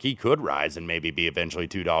favorite. Look, he could rise and maybe be eventually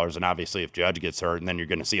 $2. And obviously if Judge gets hurt, and then you're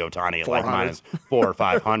going to see Ohtani at like minus 400 or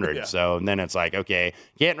 500. Yeah. So then it's like, okay,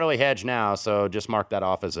 can't really hedge now. So just mark that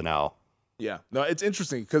off as an L. Yeah. No, it's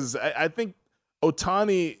interesting because I think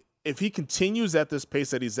Ohtani, if he continues at this pace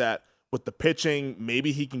that he's at with the pitching,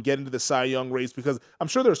 maybe he can get into the Cy Young race, because I'm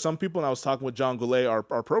sure there are some people, and I was talking with John Goulet,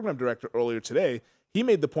 our program director, earlier today. He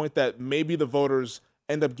made the point that maybe the voters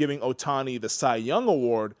end up giving Ohtani the Cy Young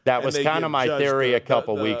award. That was kind of my theory a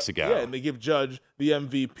couple weeks ago. Yeah, and they give Judge the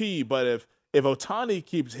MVP. But if Ohtani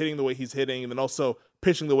keeps hitting the way he's hitting and then also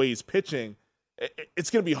pitching the way he's pitching, it's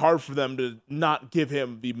going to be hard for them to not give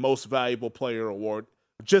him the most valuable player award.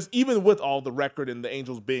 Just even with all the record and the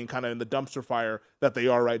Angels being kind of in the dumpster fire that they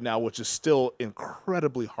are right now, which is still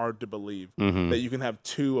incredibly hard to believe that you can have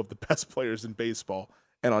two of the best players in baseball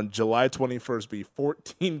and on July 21st be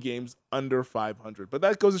 14 games under 500. But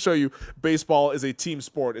that goes to show you baseball is a team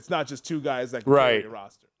sport. It's not just two guys that can carry a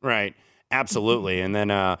roster. Right. Absolutely. And then,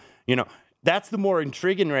 that's the more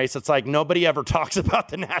intriguing race. It's like nobody ever talks about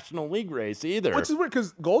the National League race either. Which is weird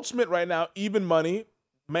because Goldschmidt right now, even money.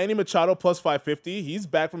 Manny Machado plus 550. He's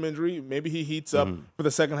back from injury. Maybe he heats up for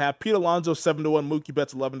the second half. Pete Alonso 7-1. Mookie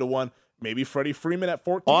Betts 11-1. Maybe Freddie Freeman at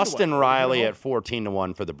 14-1. Austin Riley at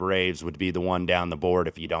 14-1 for the Braves would be the one down the board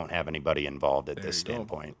if you don't have anybody involved at this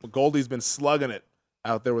standpoint. Well, Goldie's been slugging it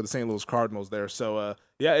out there with the St. Louis Cardinals there. So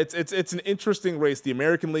it's an interesting race. The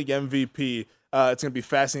American League MVP. It's going to be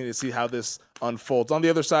fascinating to see how this unfolds. On the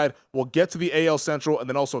other side, we'll get to the AL Central and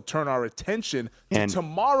then also turn our attention to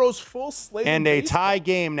tomorrow's full slate. And a tie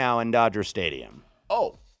game now in Dodger Stadium.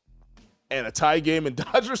 Oh, and a tie game in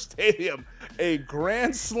Dodger Stadium. A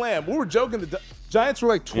grand slam. We were joking. The Giants were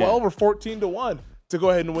like 12 or 14-1 to go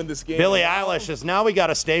ahead and win this game. Billie Eilish is now we got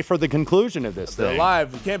to stay for the conclusion of this They're thing.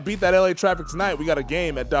 live. We can't beat that LA traffic tonight. We got a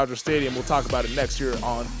game at Dodger Stadium. We'll talk about it next year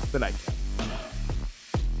on The Nightcap.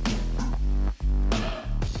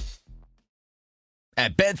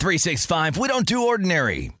 At Bet365, we don't do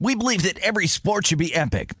ordinary. We believe that every sport should be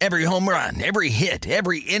epic. Every home run, every hit,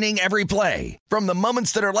 every inning, every play. From the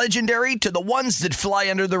moments that are legendary to the ones that fly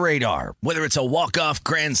under the radar. Whether it's a walk-off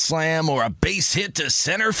grand slam or a base hit to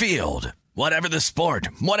center field. Whatever the sport,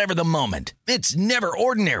 whatever the moment. It's never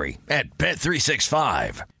ordinary at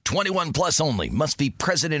Bet365. 21 plus only. Must be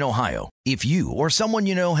present in Ohio. If you or someone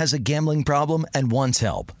you know has a gambling problem and wants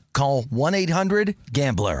help, call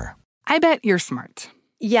 1-800-GAMBLER. I bet you're smart.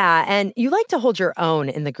 Yeah, and you like to hold your own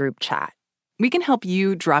in the group chat. We can help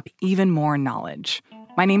you drop even more knowledge.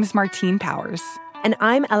 My name is Martine Powers. And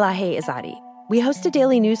I'm Elahe Izadi. We host a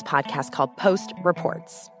daily news podcast called Post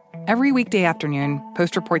Reports. Every weekday afternoon,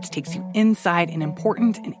 Post Reports takes you inside an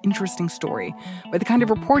important and interesting story with the kind of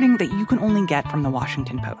reporting that you can only get from the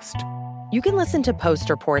Washington Post. You can listen to Post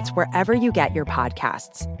Reports wherever you get your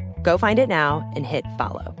podcasts. Go find it now and hit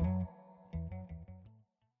follow.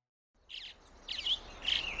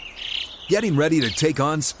 Getting ready to take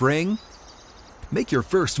on spring? Make your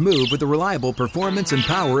first move with the reliable performance and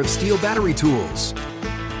power of Steel battery tools.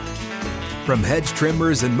 From hedge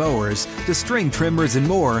trimmers and mowers to string trimmers and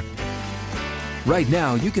more, right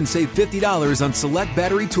now you can save $50 on select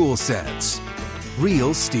battery tool sets.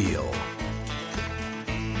 Real Steel.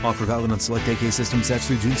 Offer valid on select AK system sets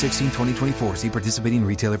through June 16, 2024. See participating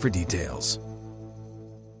retailer for details.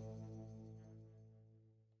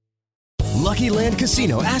 Lucky Land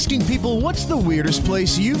Casino, asking people, what's the weirdest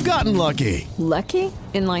place you've gotten lucky? Lucky?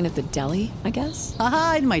 In line at the deli, I guess?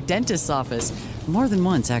 Aha, in my dentist's office. More than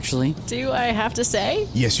once, actually. Do I have to say?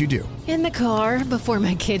 Yes, you do. In the car before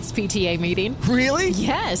my kids' PTA meeting. Really?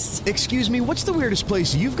 Yes. Excuse me, what's the weirdest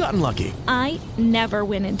place you've gotten lucky? I never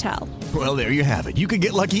win and tell. Well, there you have it. You can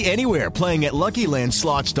get lucky anywhere, playing at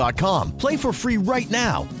LuckyLandSlots.com. Play for free right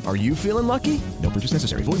now. Are you feeling lucky? No purchase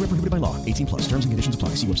necessary. Void where prohibited by law. 18+. Terms and conditions apply.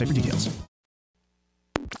 See website for details.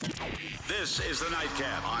 This is the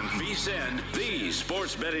Nightcap on VSiN, the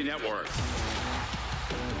Sports Betting Network.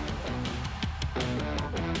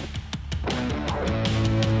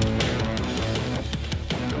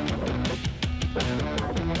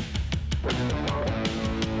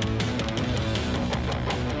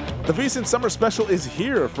 The VSiN Summer Special is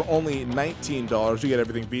here for only $19. You get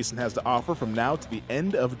everything VSiN has to offer from now to the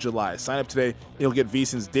end of July. Sign up today. You'll get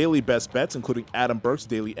VSiN's daily best bets, including Adam Burke's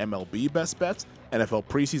daily MLB best bets, NFL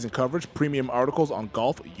preseason coverage, premium articles on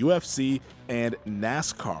golf, UFC, and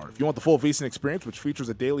NASCAR. If you want the full VSiN experience, which features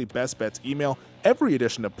a daily best bets email, every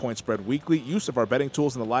edition of Point Spread Weekly, use of our betting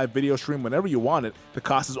tools, and the live video stream whenever you want it, the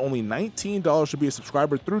cost is only $19 to be a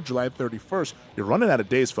subscriber through July 31st. You're running out of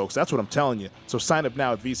days, folks. That's what I'm telling you. So sign up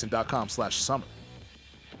now at vsin.com/summer.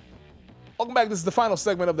 Welcome back. This is the final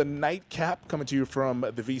segment of the Nightcap, coming to you from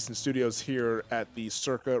the VSiN studios here at the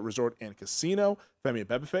Circa Resort and Casino. Femi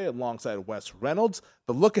Abebefe alongside Wes Reynolds.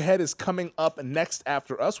 The look ahead is coming up next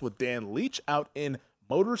after us with Dan Leach out in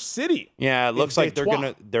Motor City. Yeah, it looks like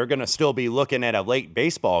they're gonna still be looking at a late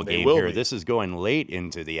baseball game here. This is going late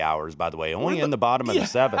into the hours, by the way, only in the bottom of the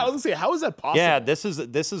seventh. I was gonna say, how is that possible? Yeah, this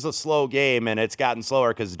is a slow game, and it's gotten slower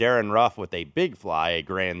because Darren Ruff with a big fly, a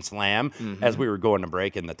grand slam, as we were going to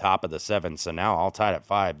break in the top of the seventh. So now all tied at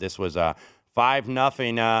 5. This was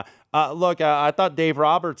 5-0. Look, I thought Dave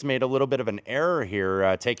Roberts made a little bit of an error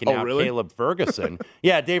here, taking out Caleb Ferguson.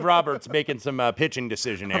 Yeah, Dave Roberts making some pitching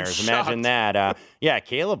decision errors. Imagine that. Yeah,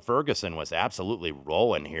 Caleb Ferguson was absolutely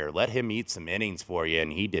rolling here. Let him eat some innings for you,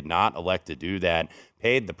 and he did not elect to do that.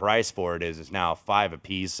 Paid the price for it. Is now 5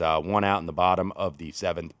 apiece, 1 out in the bottom of the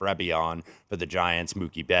 7th. Brebion for the Giants.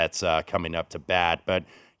 Mookie Betts coming up to bat. But,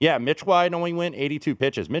 yeah, Mitch White only went 82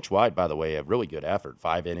 pitches. Mitch White, by the way, a really good effort.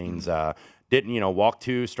 5 innings. Didn't, walk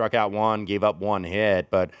 2, struck out 1, gave up 1 hit.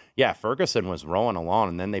 But, yeah, Ferguson was rolling along,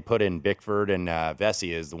 and then they put in Bickford, and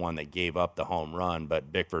Vesey is the one that gave up the home run,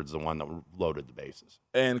 but Bickford's the one that loaded the bases.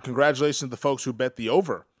 And congratulations to the folks who bet the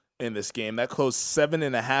over in this game. That closed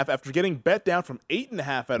 7.5 after getting bet down from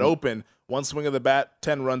 8.5 at open. One swing of the bat,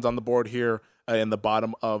 10 runs on the board here in the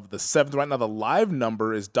bottom of the 7th. Right now, the live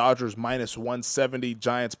number is Dodgers minus 170,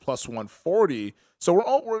 Giants plus 140. So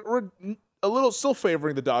we're a little still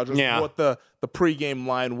favoring the Dodgers for what the pregame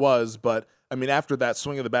line was. But, I mean, after that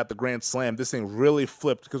swing of the bat, the grand slam, this thing really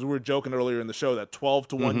flipped because we were joking earlier in the show that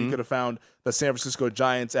 12-1 you could have found the San Francisco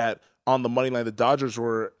Giants at on the money line. The Dodgers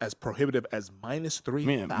were as prohibitive as minus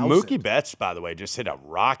 3,000. Mookie Betts, by the way, just hit a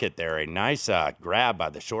rocket there. A nice grab by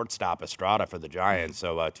the shortstop Estrada for the Giants.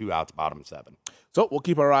 So 2 outs, bottom 7. So we'll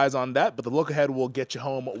keep our eyes on that. But the look ahead will get you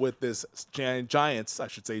home with this Giants,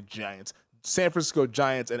 San Francisco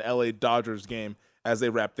Giants and LA Dodgers game as they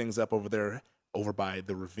wrap things up over by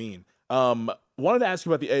the Ravine. Wanted to ask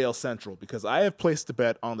you about the AL Central because I have placed a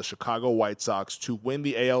bet on the Chicago White Sox to win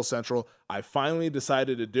the AL Central. I finally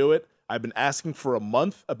decided to do it. I've been asking for a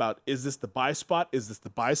month about, is this the buy spot? Is this the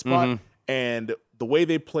buy spot? And the way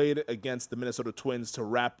they played against the Minnesota Twins to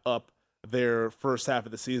wrap up their first half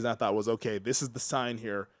of the season, I thought was, okay, this is the sign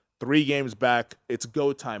here. 3 games back. It's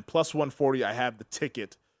go time. Plus 140. I have the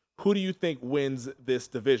ticket. Who do you think wins this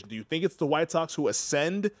division? Do you think it's the White Sox who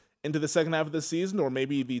ascend into the second half of the season, or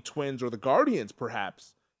maybe the Twins or the Guardians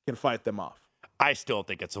perhaps can fight them off? I still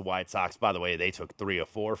think it's the White Sox. By the way, they took 3 of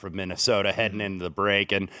 4 from Minnesota heading into the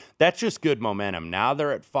break, and that's just good momentum. Now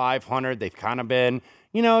they're at 500. They've kind of been,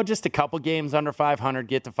 just a couple games under 500,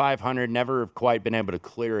 get to 500, never have quite been able to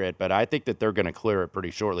clear it, but I think that they're going to clear it pretty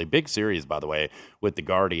shortly. Big series, by the way, with the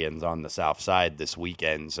Guardians on the south side this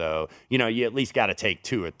weekend, so, you at least got to take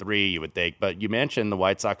 2 or 3, you would think. But you mentioned the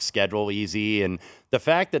White Sox schedule easy, and the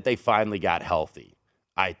fact that they finally got healthy,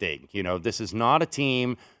 I think. This is not a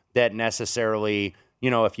team that necessarily,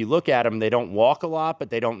 if you look at them, they don't walk a lot, but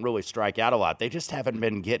they don't really strike out a lot. They just haven't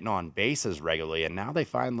been getting on bases regularly, and now they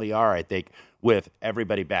finally are, I think, with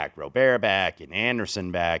everybody back. Robert back and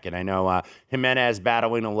Anderson back, and I know Jimenez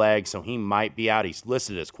battling a leg, so he might be out. He's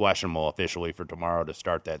listed as questionable officially for tomorrow to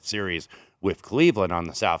start that series with Cleveland on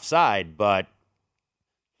the south side, but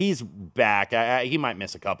he's back. He might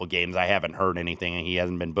miss a couple games. I haven't heard anything, and he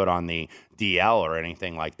hasn't been put on the DL or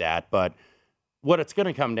anything like that, but what it's going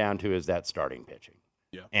to come down to is that starting pitching.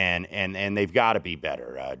 Yeah. And they've got to be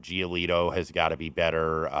better. Giolito has got to be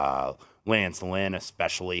better. Lance Lynn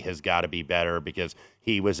especially has got to be better because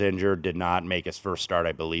he was injured, did not make his first start,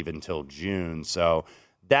 I believe, until June. So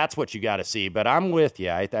that's what you got to see. But I'm with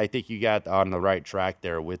you. I think you got on the right track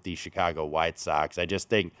there with the Chicago White Sox. I just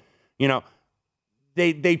think,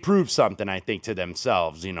 they proved something, I think, to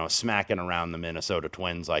themselves, smacking around the Minnesota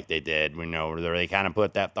Twins like they did. They kind of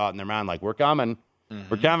put that thought in their mind, like, we're coming. Mm-hmm.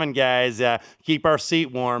 We're coming, guys. Keep our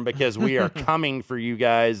seat warm because we are coming for you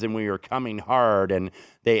guys, and we are coming hard. And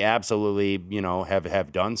they absolutely,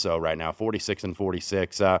 have done so right now,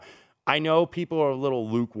 46-46. I know people are a little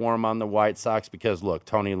lukewarm on the White Sox because, look,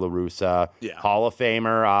 Tony La Russa, Hall of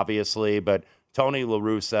Famer, obviously, but Tony La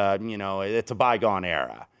Russa, it's a bygone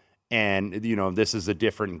era. And, this is a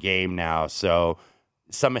different game now. So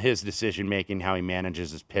some of his decision-making, how he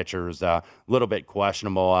manages his pitchers, a little bit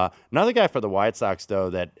questionable. Another guy for the White Sox, though,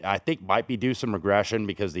 that I think might be due some regression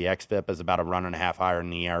because the xFIP is about a 1.5 higher than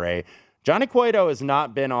the ERA. Johnny Cueto has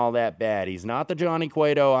not been all that bad. He's not the Johnny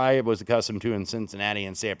Cueto I was accustomed to in Cincinnati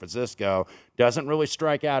and San Francisco. Doesn't really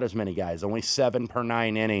strike out as many guys, only 7 per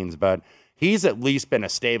 9 innings, but he's at least been a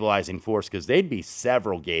stabilizing force because they'd be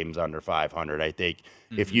several games under 500, I think,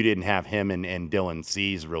 if you didn't have him and Dylan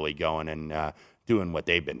Cease really going and doing what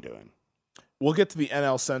they've been doing. We'll get to the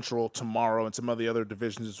NL Central tomorrow and some of the other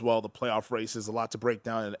divisions as well. The playoff races, a lot to break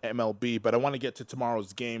down in MLB, but I want to get to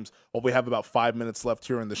tomorrow's games. Well, we have about 5 minutes left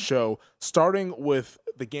here in the show, starting with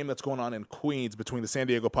the game that's going on in Queens between the San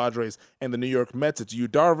Diego Padres and the New York Mets. It's Yu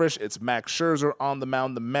Darvish. It's Max Scherzer on the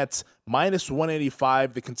mound. The Mets minus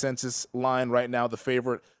 185, the consensus line right now, the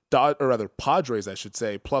favorite. Padres, I should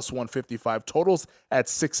say, plus 155. Totals at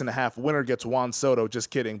 6.5. Winner gets Juan Soto. Just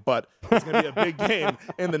kidding. But it's going to be a big game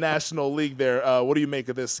in the National League there. What do you make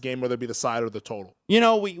of this game, whether it be the side or the total?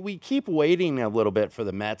 We keep waiting a little bit for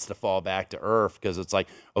the Mets to fall back to earth because it's like,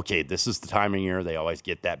 okay, this is the time of year they always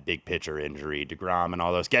get that big pitcher injury, DeGrom and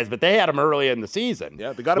all those guys. But they had them early in the season.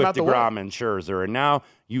 Yeah, they got him out the way. With DeGrom and Scherzer. And now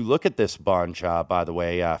you look at this bunch, by the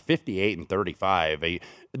way, 58-35.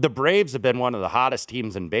 The Braves have been one of the hottest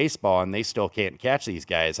teams in baseball, and they still can't catch these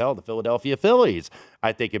guys. Hell, the Philadelphia Phillies,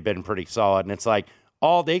 I think, have been pretty solid. And it's like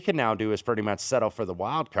all they can now do is pretty much settle for the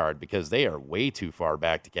wild card because they are way too far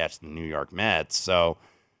back to catch the New York Mets. So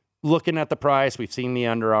looking at the price, we've seen the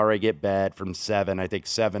under already get bet from 7. I think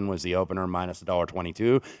 7 was the opener, minus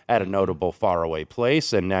 $1.22 at a notable faraway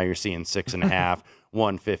place. And now you're seeing 6.5,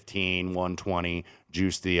 115, 120,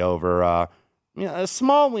 juice the over. A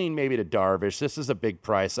small lean maybe to Darvish. This is a big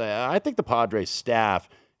price. I think the Padres staff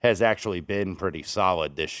has actually been pretty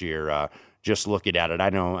solid this year. Just looking at it, I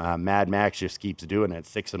know Mad Max just keeps doing it.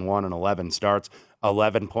 6-1 and 11 starts,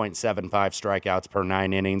 11.75 strikeouts per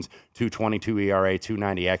 9 innings, 2.22 ERA,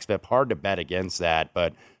 2.90 xFIP. Hard to bet against that,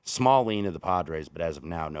 but small lean to the Padres. But as of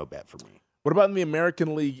now, no bet for me. What about in the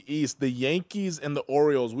American League East? The Yankees and the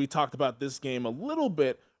Orioles. We talked about this game a little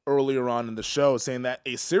bit earlier on in the show, saying that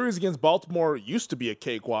a series against Baltimore used to be a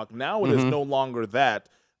cakewalk. Now it is no longer that.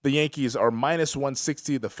 The Yankees are minus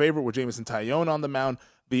 160, the favorite with Jameson Taillon on the mound.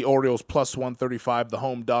 The Orioles plus 135, the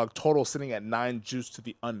home dog. Total sitting at 9, juice to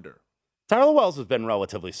the under. Tyler Wells has been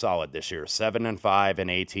relatively solid this year. 7-5 in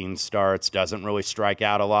 18 starts. Doesn't really strike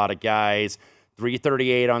out a lot of guys.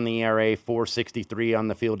 338 on the ERA, 463 on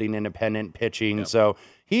the fielding independent pitching. Yep. So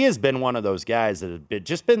he has been one of those guys that have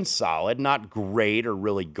just been solid, not great or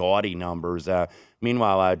really gaudy numbers.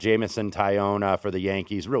 Meanwhile, Jameson Taillon for the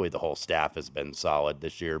Yankees, really the whole staff has been solid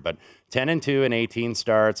this year. But 10-2 in 18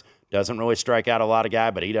 starts, doesn't really strike out a lot of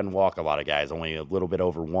guys, but he doesn't walk a lot of guys, only a little bit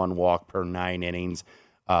over 1 walk per 9 innings.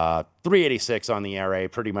 386 on the ERA,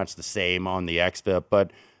 pretty much the same on the xFIP.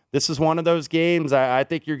 But this is one of those games I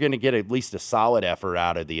think you're going to get at least a solid effort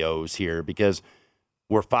out of the O's here because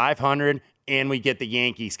we're 500 and we get the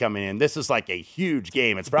Yankees coming in. This is like a huge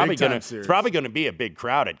game. It's probably going to be a big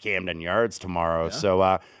crowd at Camden Yards tomorrow. Yeah.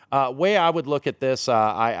 So way I would look at this,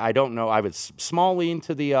 I don't know. I would small lean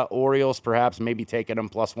to the Orioles, perhaps maybe taking them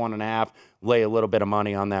plus 1.5, lay a little bit of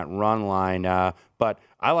money on that run line. But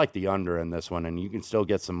I like the under in this one, and you can still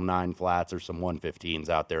get some 9 flats or some 115s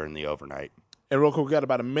out there in the overnight. And real quick, we got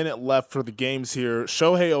about a minute left for the games here.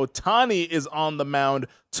 Shohei Ohtani is on the mound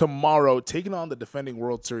tomorrow, taking on the defending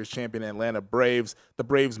World Series champion Atlanta Braves. The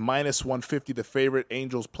Braves minus 150, the favorite.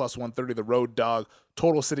 Angels plus 130, the road dog.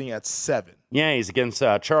 Total sitting at 7. Yeah, he's against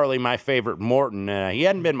Charlie, my favorite Morton. He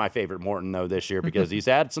hadn't been my favorite Morton, though, this year because he's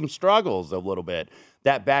had some struggles a little bit.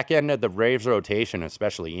 That back end of the Braves rotation,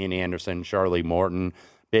 especially Ian Anderson, Charlie Morton,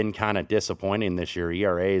 been kind of disappointing this year.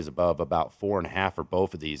 ERA is above about 4.5 for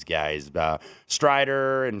both of these guys.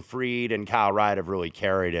 Strider and Fried and Kyle Wright have really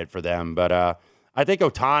carried it for them. But I think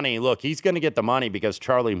Ohtani, look, he's going to get the money because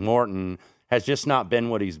Charlie Morton has just not been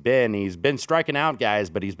what he's been. He's been striking out guys,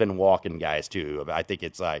 but he's been walking guys too. I think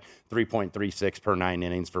it's like 3.36 per 9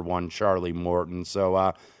 innings for one Charlie Morton.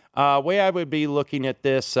 So way I would be looking at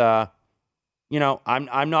this, I'm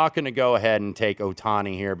not going to go ahead and take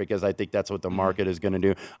Ohtani here because I think that's what the market is going to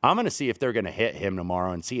do. I'm going to see if they're going to hit him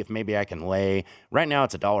tomorrow and see if maybe I can lay. Right now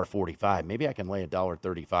it's $1.45. Maybe I can lay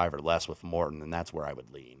 $1.35 or less with Morton, and that's where I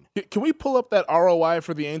would lean. Can we pull up that ROI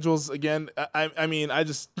for the Angels again? I mean, I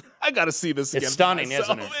got to see this again. It's stunning,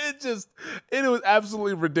 isn't it? It was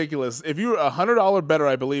absolutely ridiculous. If you were $100 better,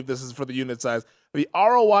 I believe this is for the unit size. The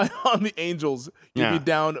ROI on the Angels, you'd be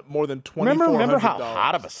down more than $2,400. Remember how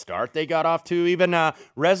hot of a start they got off to? Even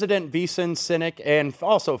resident VSiN cynic and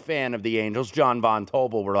also fan of the Angels, John Von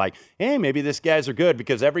Tobel, were like, hey, maybe these guys are good.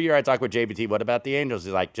 Because every year I talk with JBT, what about the Angels?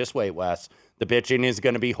 He's like, just wait, Wes. The pitching is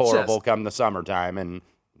going to be horrible come the summertime, and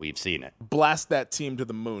we've seen it. Blast that team to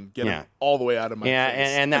the moon. Get them all the way out of my face.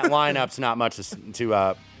 And that lineup's not much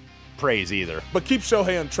to praise either. But keep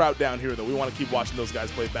Shohei and Trout down here, though. We want to keep watching those guys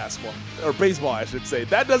play basketball. Or baseball, I should say.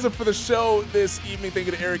 That does it for the show this evening. Thank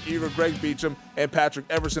you to Eric Eager, Greg Beecham, and Patrick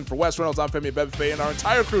Everson. For Wes Reynolds, I'm Femi Bebefe, and our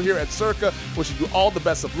entire crew here at Circa wishing you all the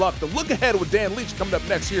best of luck. The Look Ahead with Dan Leach coming up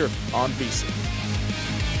next year on VSiN.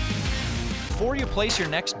 Before you place your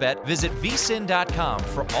next bet, visit vsin.com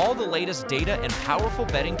for all the latest data and powerful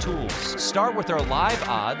betting tools. Start with our live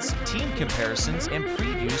odds, team comparisons, and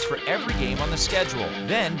previews for every game on the schedule.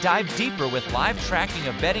 Then dive deeper with live tracking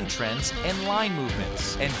of betting trends and line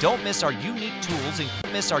movements. And don't miss our unique tools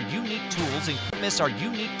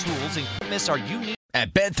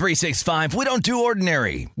At Bet365, we don't do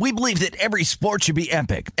ordinary. We believe that every sport should be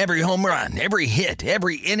epic. Every home run, every hit,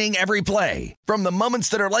 every inning, every play. From the moments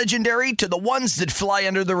that are legendary to the ones that fly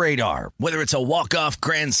under the radar. Whether it's a walk-off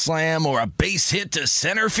grand slam or a base hit to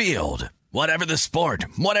center field. Whatever the sport,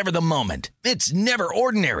 whatever the moment. It's never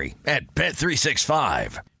ordinary at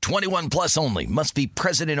Bet365. 21 plus only. Must be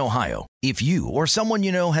present in Ohio. If you or someone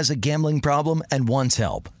you know has a gambling problem and wants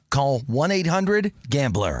help, call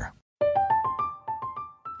 1-800-GAMBLER.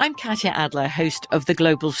 I'm Katya Adler, host of The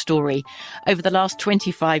Global Story. Over the last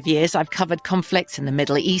 25 years, I've covered conflicts in the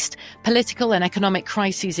Middle East, political and economic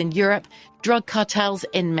crises in Europe, drug cartels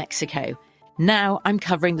in Mexico. Now I'm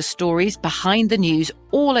covering the stories behind the news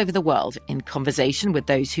all over the world in conversation with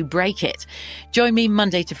those who break it. Join me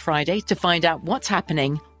Monday to Friday to find out what's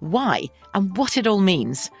happening, why, and what it all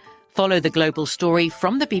means. Follow The Global Story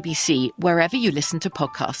from the BBC wherever you listen to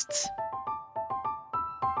podcasts.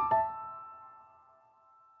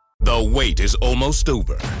 The wait is almost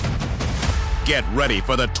over. Get ready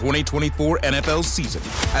for the 2024 NFL season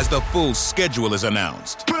as the full schedule is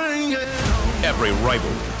announced. Every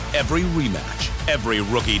rivalry, every rematch, every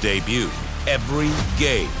rookie debut, every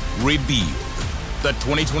game revealed. The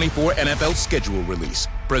 2024 NFL schedule release,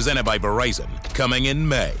 presented by Verizon, coming in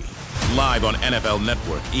May. Live on NFL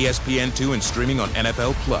Network, ESPN2, and streaming on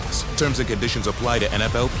NFL Plus. Terms and conditions apply to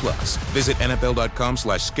NFL Plus. Visit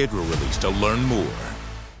NFL.com/schedule release to learn more.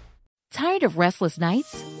 Tired of restless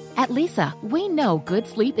nights? At Leesa, we know good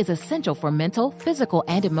sleep is essential for mental, physical,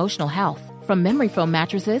 and emotional health. From memory foam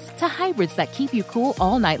mattresses to hybrids that keep you cool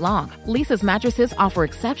all night long, Leesa's mattresses offer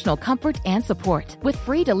exceptional comfort and support with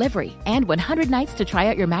free delivery and 100 nights to try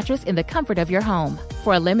out your mattress in the comfort of your home.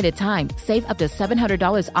 For a limited time, save up to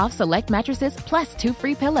 $700 off select mattresses plus 2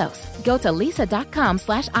 free pillows. Go to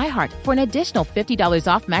leesa.com/iHeart for an additional $50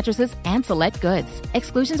 off mattresses and select goods.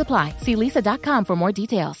 Exclusions apply. See leesa.com for more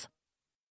details.